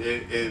 No.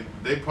 and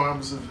they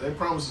promise us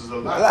a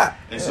lot. A lot,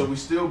 And yeah. so we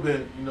still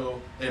been, you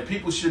know, and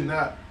people should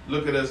not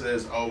look at us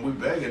as, oh, we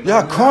begging.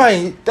 Y'all No, we're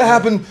crying. That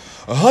happened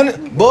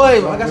 100. Boy,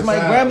 I got my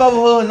Besides- grandmother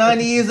who was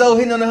 90 years old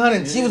hitting on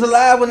 100. She was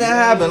alive when that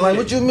happened. Like,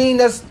 what you mean?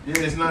 That's not.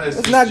 Yeah, it's not.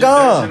 It's not just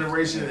gone. That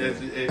generation,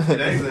 it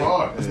ain't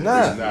far. It's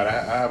not.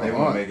 I have They an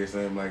want to aunt. make it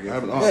seem like I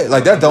have an it's. aunt. Yeah,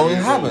 like that don't even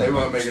They happen.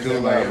 want to make it Still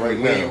seem like alive right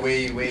now.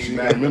 way She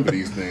back. can remember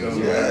these things.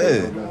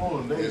 Yeah. Come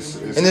on, they-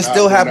 And it's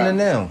still we're happening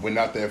not- now. We're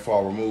not that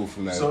far removed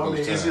from that. So I mean,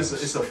 those it's times.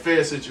 just it's a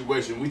fair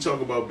situation. We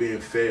talk about being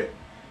fair.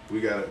 We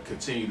gotta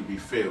continue to be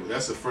fair.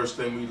 That's the first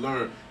thing we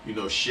learn. You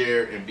know,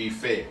 share and be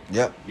fair.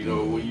 Yep. You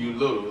know, when you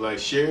little, like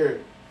share,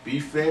 be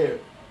fair.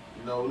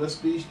 You know, let's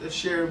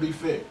share and be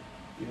fair.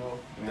 You know,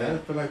 Man, I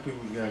feel like people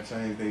gotta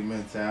change their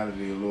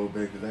mentality a little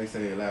bit because they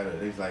say a lot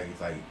of it's like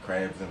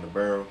crabs in the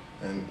barrel,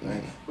 and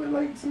but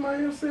like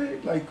somebody else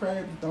said, like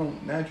crabs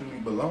don't naturally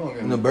belong in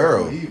In the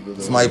barrel. either.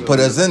 though. Somebody put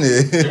us in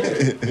there.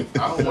 yeah,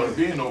 I don't want to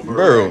be in no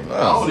burrow. Burrow, no. I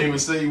don't even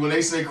say when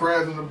they say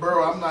crabs in the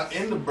burrow. I'm not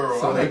in the burrow.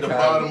 So I'm they at the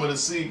kinda- bottom of the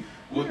sea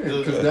with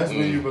Because that's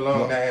where you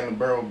belong. No. Not in the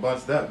barrel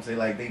bunched up. Say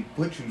like they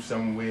put you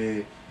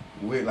somewhere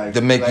with like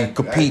To make you like,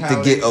 compete that's to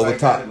how get they- over like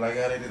top. How like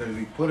how they did it,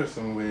 they put us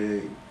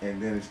somewhere,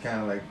 and then it's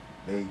kind of like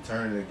they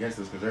turn it against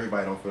us because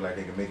everybody don't feel like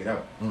they can make it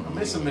out. I mean,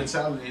 it's a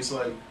mentality. It's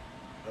like,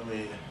 I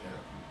mean,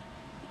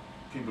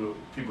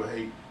 people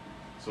hate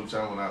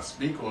sometimes when I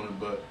speak on it,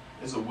 but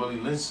it's a Willie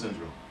Lynch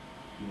syndrome.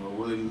 You know,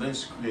 Willie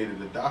Lynch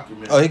created a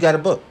document. Oh, he got a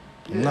book.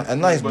 Yeah, A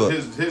nice but book.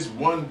 his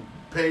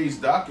one-page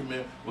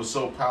document was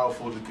so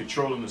powerful to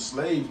controlling the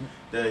slaves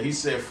that he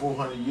said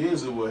 400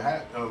 years it would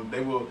they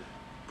will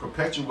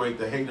perpetuate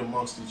the hate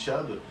amongst each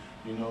other.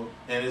 You know,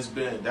 and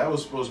that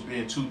was supposed to be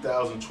in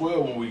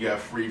 2012 when we got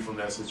free from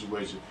that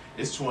situation.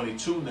 It's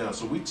 22 now,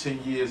 so we 10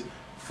 years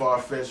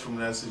far-fetched from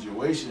that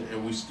situation,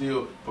 and we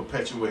still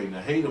perpetuating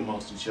the hate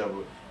amongst each other,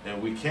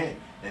 and we can't.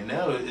 And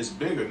now it's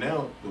bigger.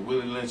 Now the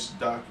Willie Lynch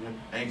document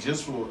ain't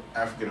just for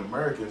African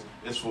Americans;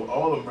 it's for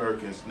all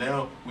Americans.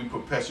 Now we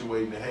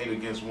perpetuating the hate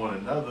against one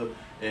another,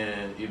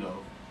 and you know,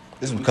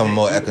 This is We becoming can't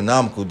more do it.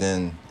 economical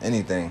than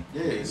anything.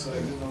 Yeah, it's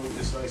like,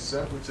 it's like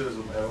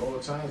separatism at all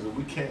times, and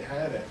we can't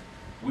have that.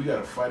 We got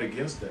to fight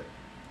against that.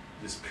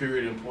 This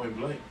period and point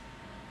blank.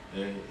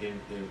 And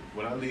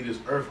when I leave this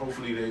earth,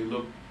 hopefully they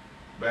look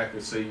back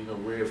and say,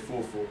 Red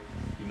fought for,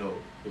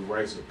 the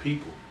rights of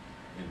people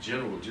in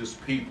general,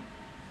 just people,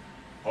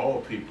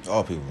 all people.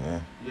 All people,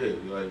 man. Yeah,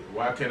 like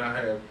why can't I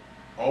have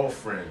all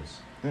friends?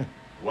 Yeah.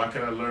 Why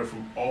can't I learn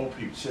from all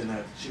people? Shouldn't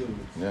have to choose.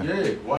 Yeah. Yeah, why